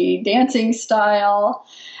sexy dancing style,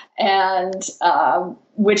 and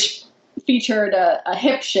which featured a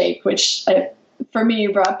hip shake, which for me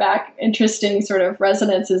brought back interesting sort of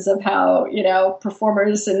resonances of how,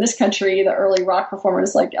 performers in this country, the early rock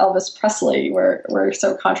performers like Elvis Presley were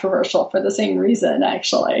so controversial for the same reason,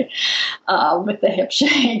 actually, with the hip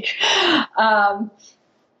shake.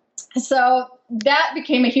 So that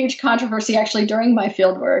became a huge controversy actually during my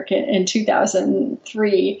fieldwork in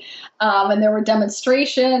 2003. And there were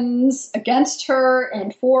demonstrations against her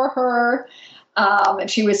and for her. And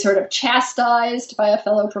she was sort of chastised by a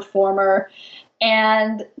fellow performer.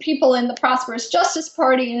 And people in the Prosperous Justice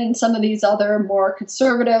Party and in some of these other more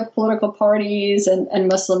conservative political parties and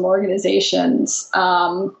Muslim organizations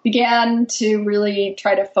began to really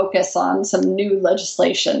try to focus on some new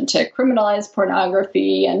legislation to criminalize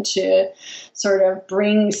pornography and to sort of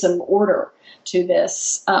bring some order to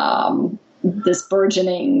this this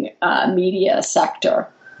burgeoning media sector.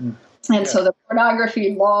 And so the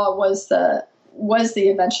pornography law was was the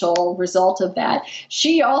eventual result of that.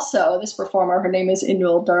 She also, this performer, her name is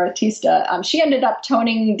Inul Daratista, she ended up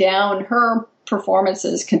toning down her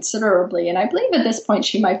performances considerably. And I believe at this point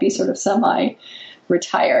she might be sort of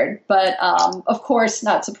semi-retired. But of course,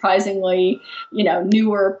 not surprisingly,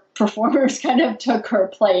 newer performers kind of took her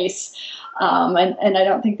place. And I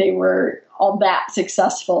don't think they were all that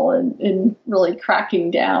successful in really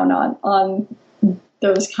cracking down on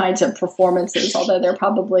those kinds of performances, although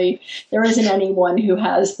there isn't anyone who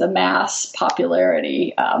has the mass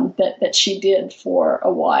popularity that she did for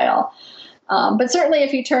a while. But certainly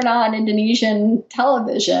if you turn on Indonesian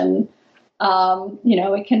television,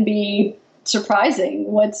 it can be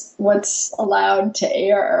surprising what's allowed to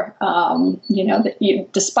air.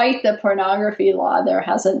 Despite the pornography law, there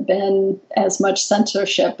hasn't been as much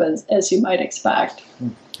censorship as you might expect.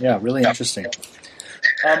 Yeah, really interesting.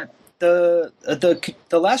 The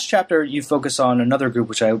last chapter you focus on another group,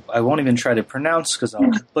 which I won't even try to pronounce because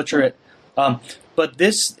I'll butcher it. But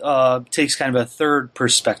this takes kind of a third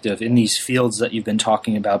perspective in these fields that you've been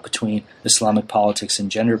talking about between Islamic politics and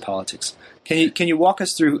gender politics. Can you walk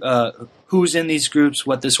us through who's in these groups,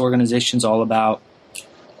 what this organization's all about?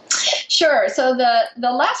 Sure. So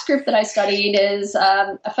the last group that I studied is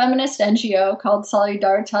a feminist NGO called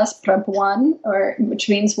Solidaritas Perempuan, which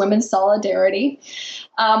means Women's Solidarity.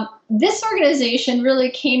 This organization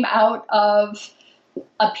really came out of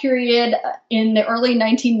a period in the early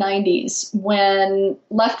 1990s when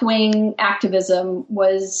left-wing activism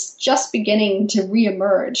was just beginning to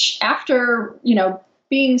reemerge after,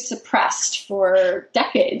 being suppressed for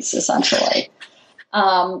decades, essentially.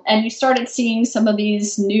 And you started seeing some of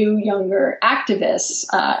these new, younger activists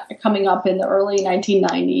coming up in the early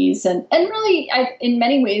 1990s and really, in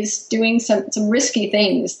many ways, doing some risky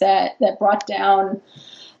things that brought down,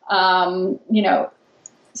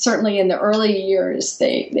 certainly in the early years,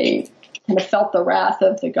 they kind of felt the wrath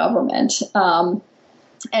of the government.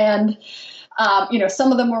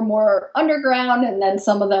 Some of them were more underground and then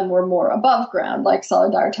some of them were more above ground, like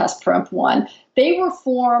Solidaritas Perempuan. They were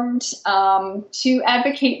formed to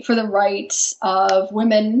advocate for the rights of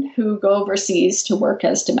women who go overseas to work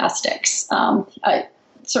as domestics.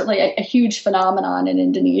 Certainly a huge phenomenon in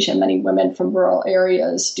Indonesia. Many women from rural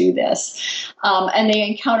areas do this. And they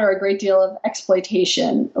encounter a great deal of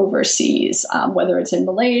exploitation overseas, whether it's in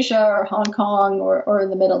Malaysia or Hong Kong or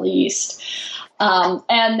in the Middle East.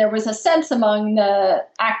 And there was a sense among the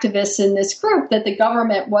activists in this group that the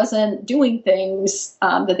government wasn't doing things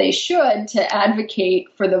that they should to advocate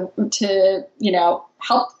for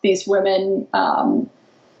help these women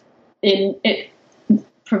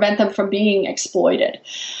prevent them from being exploited.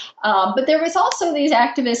 But there was also, these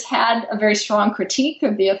activists had a very strong critique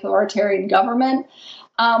of the authoritarian government,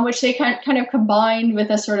 which they kind of combined with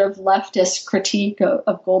a sort of leftist critique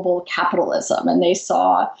of global capitalism. And they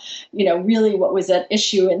saw, really what was at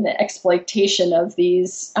issue in the exploitation of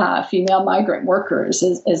these female migrant workers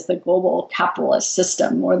is the global capitalist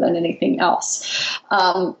system more than anything else.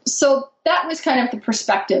 So that was kind of the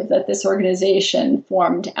perspective that this organization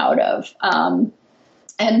formed out of.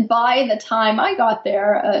 And by the time I got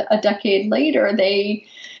there, a decade later, they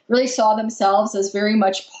really saw themselves as very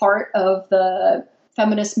much part of the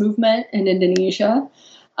feminist movement in Indonesia,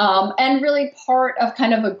 and really part of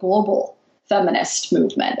kind of a global feminist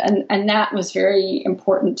movement. And that was very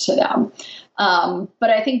important to them.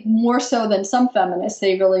 But I think more so than some feminists,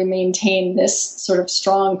 they really maintained this sort of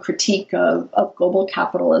strong critique of global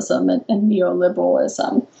capitalism and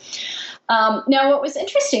neoliberalism. Now, what was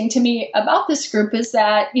interesting to me about this group is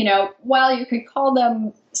that, while you could call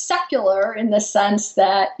them secular in the sense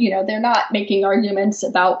that, they're not making arguments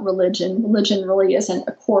about religion. Religion really isn't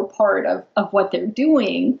a core part of what they're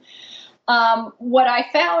doing. What I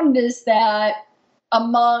found is that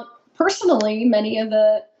personally, many of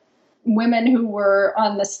the women who were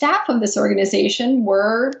on the staff of this organization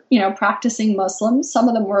were, practicing Muslims. Some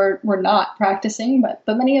of them were not practicing, but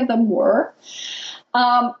many of them were.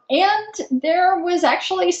 And there was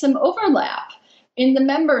actually some overlap in the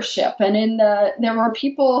membership, and there were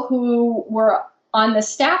people who were on the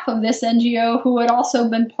staff of this NGO who had also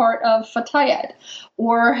been part of Fatayat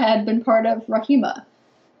or had been part of Rahima.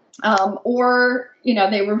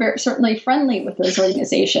 They were certainly friendly with those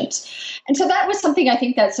organizations. And so that was something I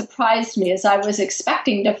think that surprised me, as I was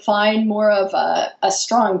expecting to find more of a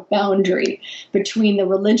strong boundary between the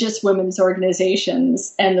religious women's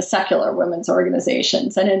organizations and the secular women's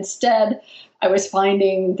organizations. And instead, I was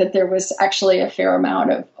finding that there was actually a fair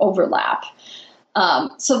amount of overlap.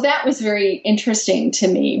 So that was very interesting to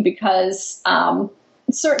me because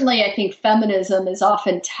certainly I think feminism is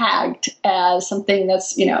often tagged as something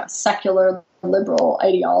that's, secular, liberal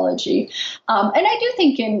ideology. And I do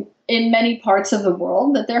think in many parts of the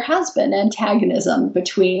world that there has been antagonism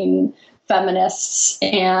between feminists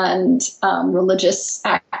and religious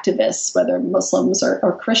activists, whether Muslims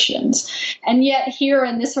or Christians. And yet here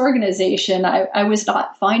in this organization, I was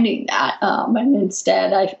not finding that. And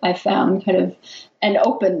instead, I found kind of an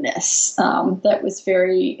openness that was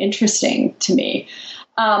very interesting to me.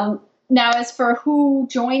 Now, as for who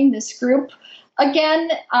joined this group, again,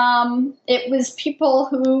 it was people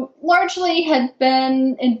who largely had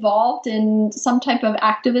been involved in some type of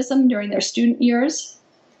activism during their student years.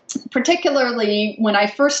 Particularly when I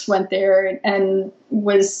first went there and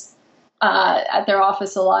was at their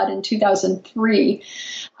office a lot in 2003,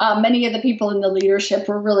 many of the people in the leadership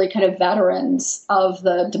were really kind of veterans of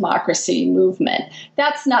the democracy movement.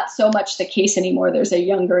 That's not so much the case anymore. There's a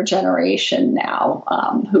younger generation now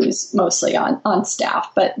who's mostly on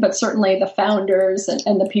staff, but certainly the founders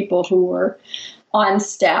and the people who were on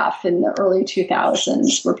staff in the early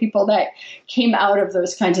 2000s were people that came out of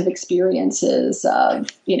those kinds of experiences of,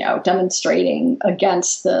 demonstrating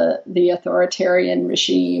against the authoritarian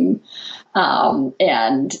regime,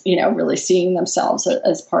 and, really seeing themselves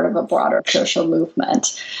as part of a broader social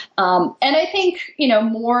movement. And I think,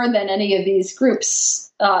 more than any of these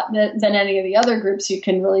groups, than any of the other groups, you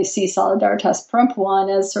can really see Solidaritas Perempuan One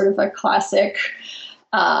as sort of a classic,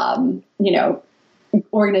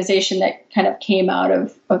 organization that kind of came out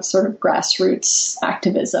of sort of grassroots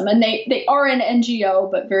activism. And they are an NGO,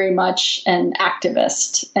 but very much an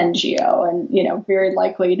activist NGO, and, very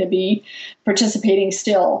likely to be participating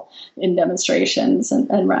still in demonstrations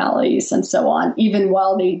and rallies and so on, even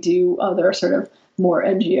while they do other sort of more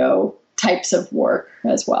NGO types of work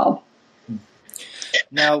as well.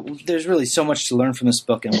 Now, there's really so much to learn from this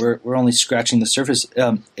book, and we're only scratching the surface.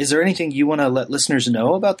 Is there anything you want to let listeners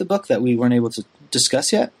know about the book that we weren't able to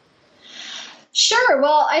discuss yet? Sure.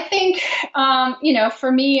 Well, I think,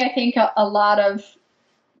 for me, I think a lot of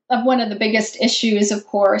one of the biggest issues, of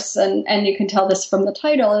course, and you can tell this from the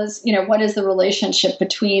title, is, what is the relationship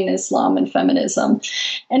between Islam and feminism?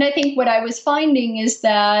 And I think what I was finding is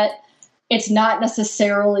that it's not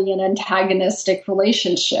necessarily an antagonistic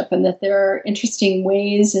relationship, and that there are interesting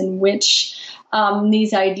ways in which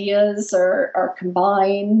these ideas are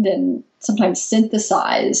combined and sometimes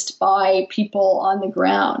synthesized by people on the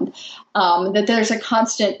ground, that there's a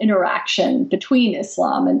constant interaction between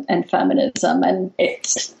Islam and feminism. And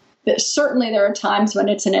certainly there are times when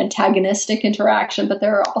it's an antagonistic interaction, but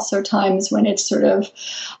there are also times when it's sort of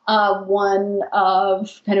one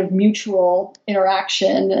of kind of mutual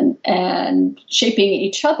interaction and shaping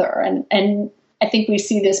each other. And I think we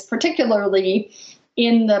see this particularly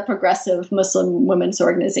in the progressive Muslim women's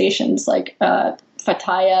organizations like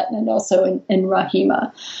Fatayat and also in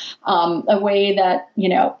Rahima, a way that,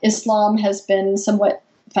 Islam has been somewhat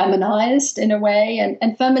feminized in a way,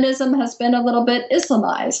 and feminism has been a little bit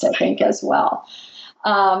Islamized, I think, as well.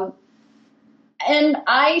 And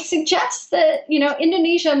I suggest that,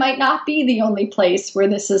 Indonesia might not be the only place where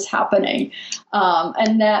this is happening,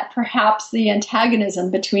 and that perhaps the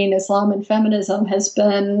antagonism between Islam and feminism has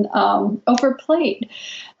been overplayed,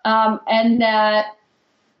 and that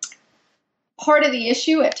part of the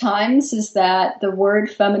issue at times is that the word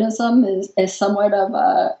feminism is somewhat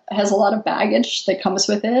has a lot of baggage that comes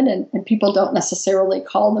with it, and people don't necessarily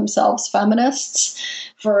call themselves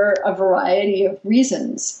feminists for a variety of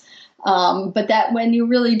reasons. But that when you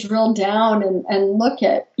really drill down and look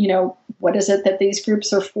at, what is it that these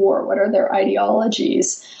groups are for? What are their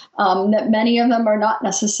ideologies? That many of them are not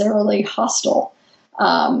necessarily hostile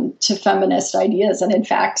to feminist ideas. And in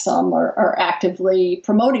fact, some are actively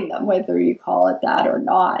promoting them, whether you call it that or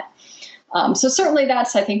not. So certainly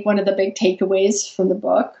that's, I think, one of the big takeaways from the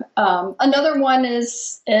book. Another one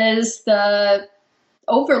is the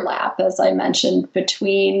overlap, as I mentioned,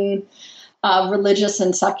 between religious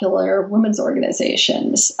and secular women's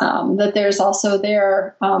organizations, that there's also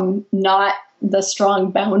there not the strong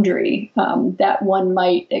boundary that one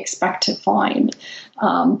might expect to find,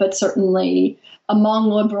 but certainly among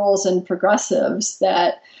liberals and progressives,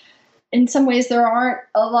 that in some ways there aren't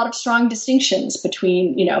a lot of strong distinctions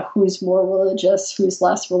between, who's more religious, who's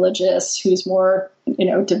less religious, who's more,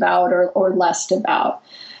 devout or less devout.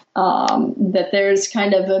 That there's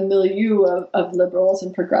kind of a milieu of liberals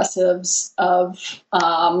and progressives who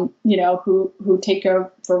take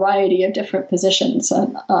a variety of different positions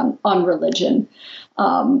on religion.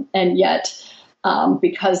 And yet,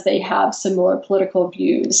 because they have similar political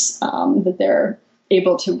views, that they're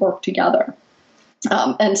able to work together.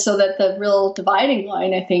 And so that the real dividing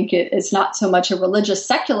line, I think, is not so much a religious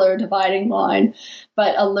secular dividing line,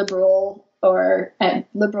 but a liberal or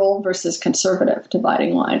liberal versus conservative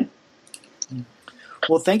dividing line.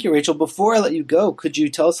 Well, thank you, Rachel. Before I let you go, could you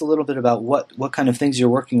tell us a little bit about what kind of things you're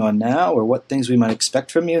working on now, or what things we might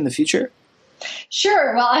expect from you in the future?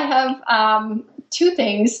 Sure. Well, I have two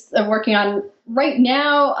things I'm working on right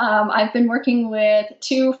now. I've been working with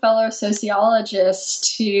two fellow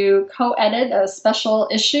sociologists to co-edit a special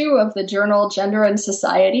issue of the journal Gender and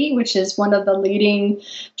Society, which is one of the leading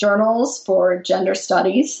journals for gender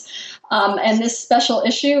studies. And this special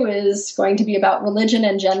issue is going to be about religion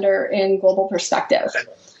and gender in global perspective.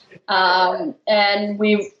 And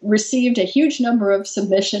we've received a huge number of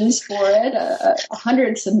submissions for it,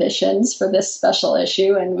 100 submissions for this special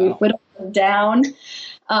issue, and we've whittled them down.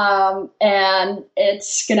 And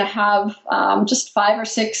it's going to have just 5 or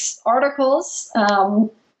 6 articles.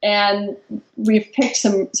 And we've picked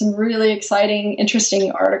some really exciting,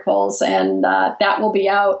 interesting articles, and that will be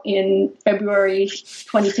out in February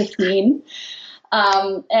 2015.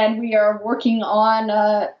 And we are working on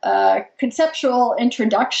a conceptual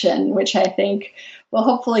introduction, which I think will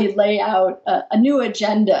hopefully lay out a new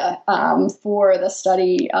agenda for the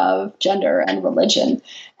study of gender and religion.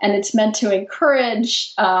 And it's meant to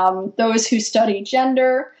encourage those who study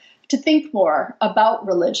gender to think more about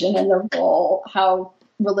religion and the role, how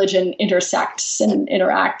religion intersects and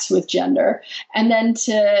interacts with gender, and then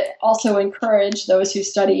to also encourage those who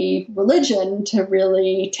study religion to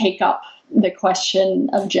really take up the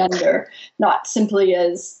question of gender, not simply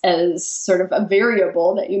as sort of a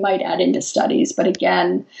variable that you might add into studies, but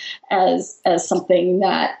again, as something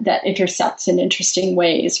that intersects in interesting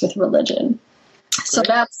ways with religion. Great.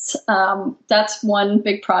 So that's one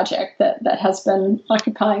big project that has been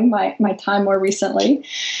occupying my time more recently.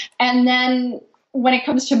 And then when it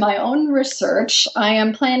comes to my own research, I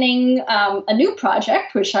am planning a new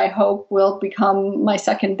project, which I hope will become my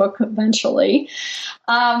second book eventually,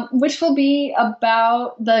 which will be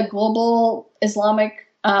about the global Islamic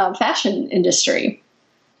fashion industry.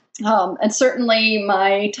 And certainly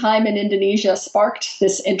my time in Indonesia sparked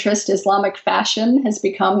this interest. Islamic fashion has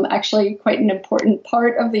become actually quite an important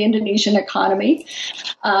part of the Indonesian economy.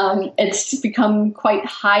 It's become quite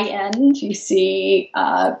high-end. You see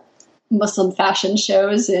Muslim fashion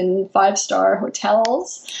shows in 5-star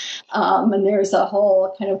hotels. And there's a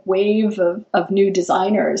whole kind of wave of new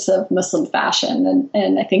designers of Muslim fashion.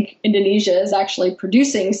 And I think Indonesia is actually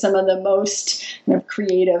producing some of the most kind of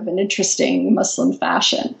creative and interesting Muslim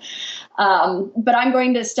fashion. But I'm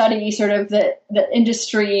going to study sort of the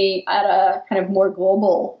industry at a kind of more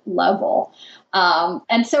global level.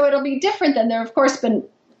 And so it'll be different than there have, of course, been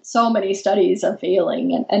so many studies of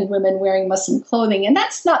veiling and women wearing Muslim clothing. And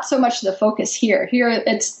that's not so much the focus here. Here,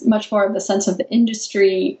 it's much more of the sense of the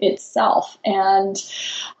industry itself and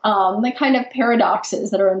the kind of paradoxes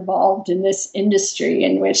that are involved in this industry,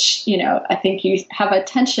 in which, I think you have a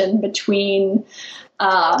tension between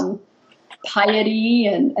piety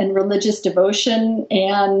and religious devotion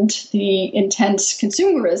and the intense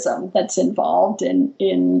consumerism that's involved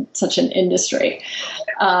in such an industry.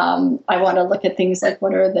 I want to look at things like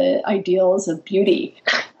what are the ideals of beauty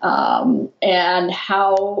and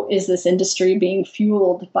how is this industry being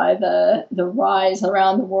fueled by the rise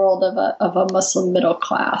around the world of a Muslim middle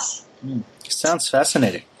class. Sounds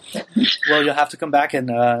fascinating. Well, you'll have to come back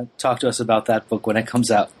and talk to us about that book when it comes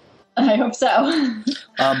out. I hope so.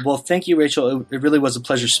 Well, thank you, Rachel. It really was a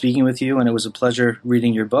pleasure speaking with you, and it was a pleasure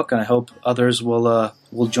reading your book, and I hope others will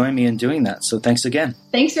join me in doing that. So thanks again.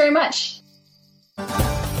 Thanks very much.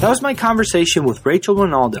 That was my conversation with Rachel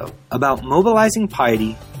Ronaldo about mobilizing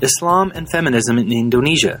piety, Islam, and feminism in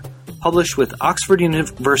Indonesia, published with Oxford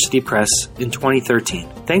University Press in 2013.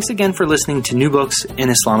 Thanks again for listening to New Books in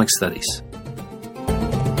Islamic Studies.